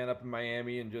 Grab a van up in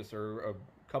Miami and just or a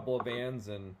couple of vans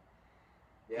and.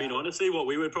 Yeah. I mean, honestly, what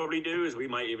we would probably do is we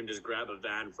might even just grab a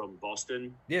van from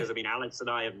Boston. Yeah. Because, I mean, Alex and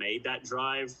I have made that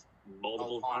drive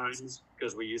multiple A lot. times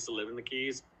because we used to live in the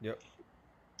Keys. Yep.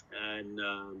 And,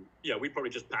 we'd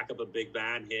probably just pack up a big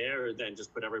van here and then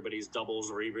just put everybody's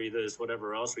doubles, rebreathers,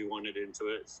 whatever else we wanted into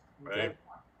it, right?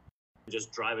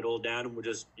 Just drive it all down and we'll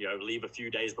just, leave a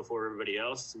few days before everybody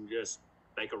else and just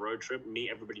make a road trip and meet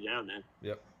everybody down there.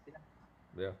 Yep.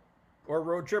 Yeah. Or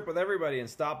road trip with everybody and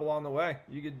stop along the way.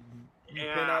 You could pin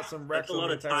out some wrecks. That's a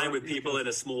lot of time with people in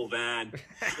a small van.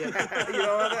 You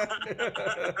know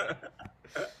what?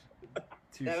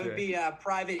 That would be a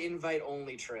private invite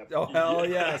only trip. Oh hell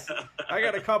yes! I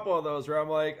got a couple of those where I'm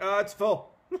like, it's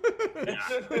full.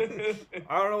 I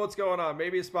don't know what's going on.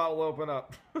 Maybe a spot will open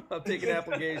up. I'm taking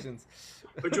applications.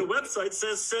 But your website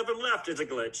says 7 left. It's a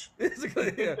glitch.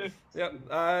 Yep.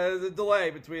 There's a delay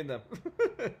between them.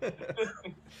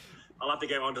 I'll have to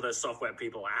get onto those software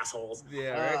people, assholes.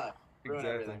 Yeah, right. Ruin Exactly.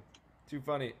 everything. Too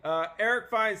funny. Eric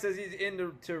Fine says he's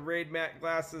into raid Matt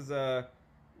Glass's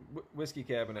whiskey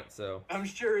cabinet. So I'm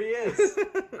sure he is.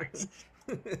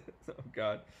 oh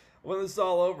God. When this is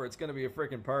all over, it's going to be a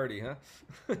freaking party, huh?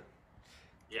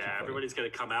 Yeah, everybody's going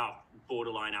to come out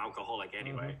borderline alcoholic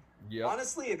anyway. Yep.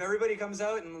 Honestly, if everybody comes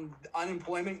out and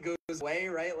unemployment goes away,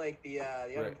 right? Like the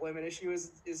unemployment issue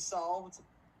is solved,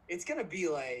 it's gonna be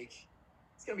like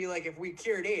if we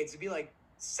cured AIDS, it'd be like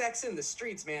sex in the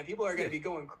streets, man. People are gonna be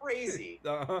going crazy.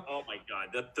 Uh-huh. Oh my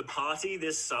God, the party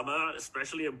this summer,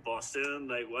 especially in Boston,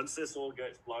 like once this all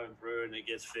gets blown through and it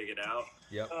gets figured out,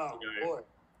 Yep. Oh Lord.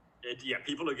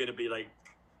 People are going to be like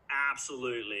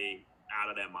absolutely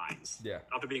out of their minds. Yeah.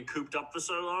 After being cooped up for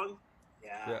so long.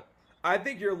 Yeah. I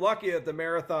think you're lucky that the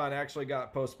marathon actually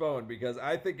got postponed because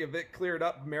I think if it cleared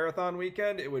up marathon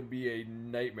weekend, it would be a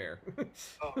nightmare.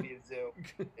 Oh, me too.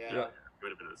 Yeah. Yeah. It would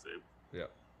have been a soup. Yeah.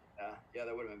 Yeah,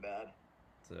 that would have been bad.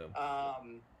 So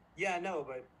yeah, no,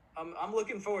 but I'm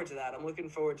looking forward to that. I'm looking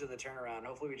forward to the turnaround.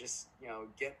 Hopefully we just,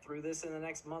 get through this in the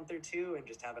next month or two and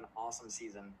just have an awesome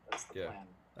season. That's the plan.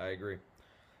 I agree.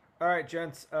 All right,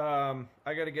 gents. I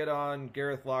got to get on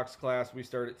Gareth Locke's class. We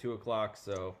start at 2:00,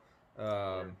 so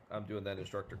I'm doing that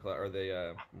instructor class or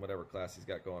the whatever class he's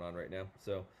got going on right now.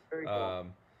 So, Very cool.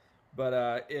 but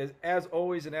as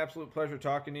always, an absolute pleasure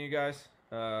talking to you guys.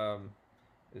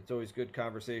 It's always good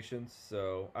conversations.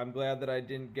 So I'm glad that I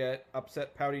didn't get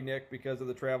upset pouty Nick because of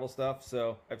the travel stuff.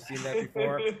 So I've seen that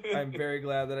before. I'm very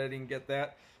glad that I didn't get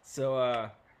that. So,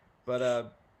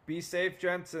 but be safe,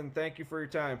 gents, and thank you for your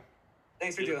time.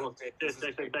 Thanks for doing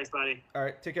it. Thanks, buddy. All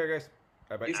right, take care, guys.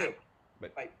 Bye-bye. You too. Bye.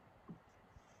 Bye.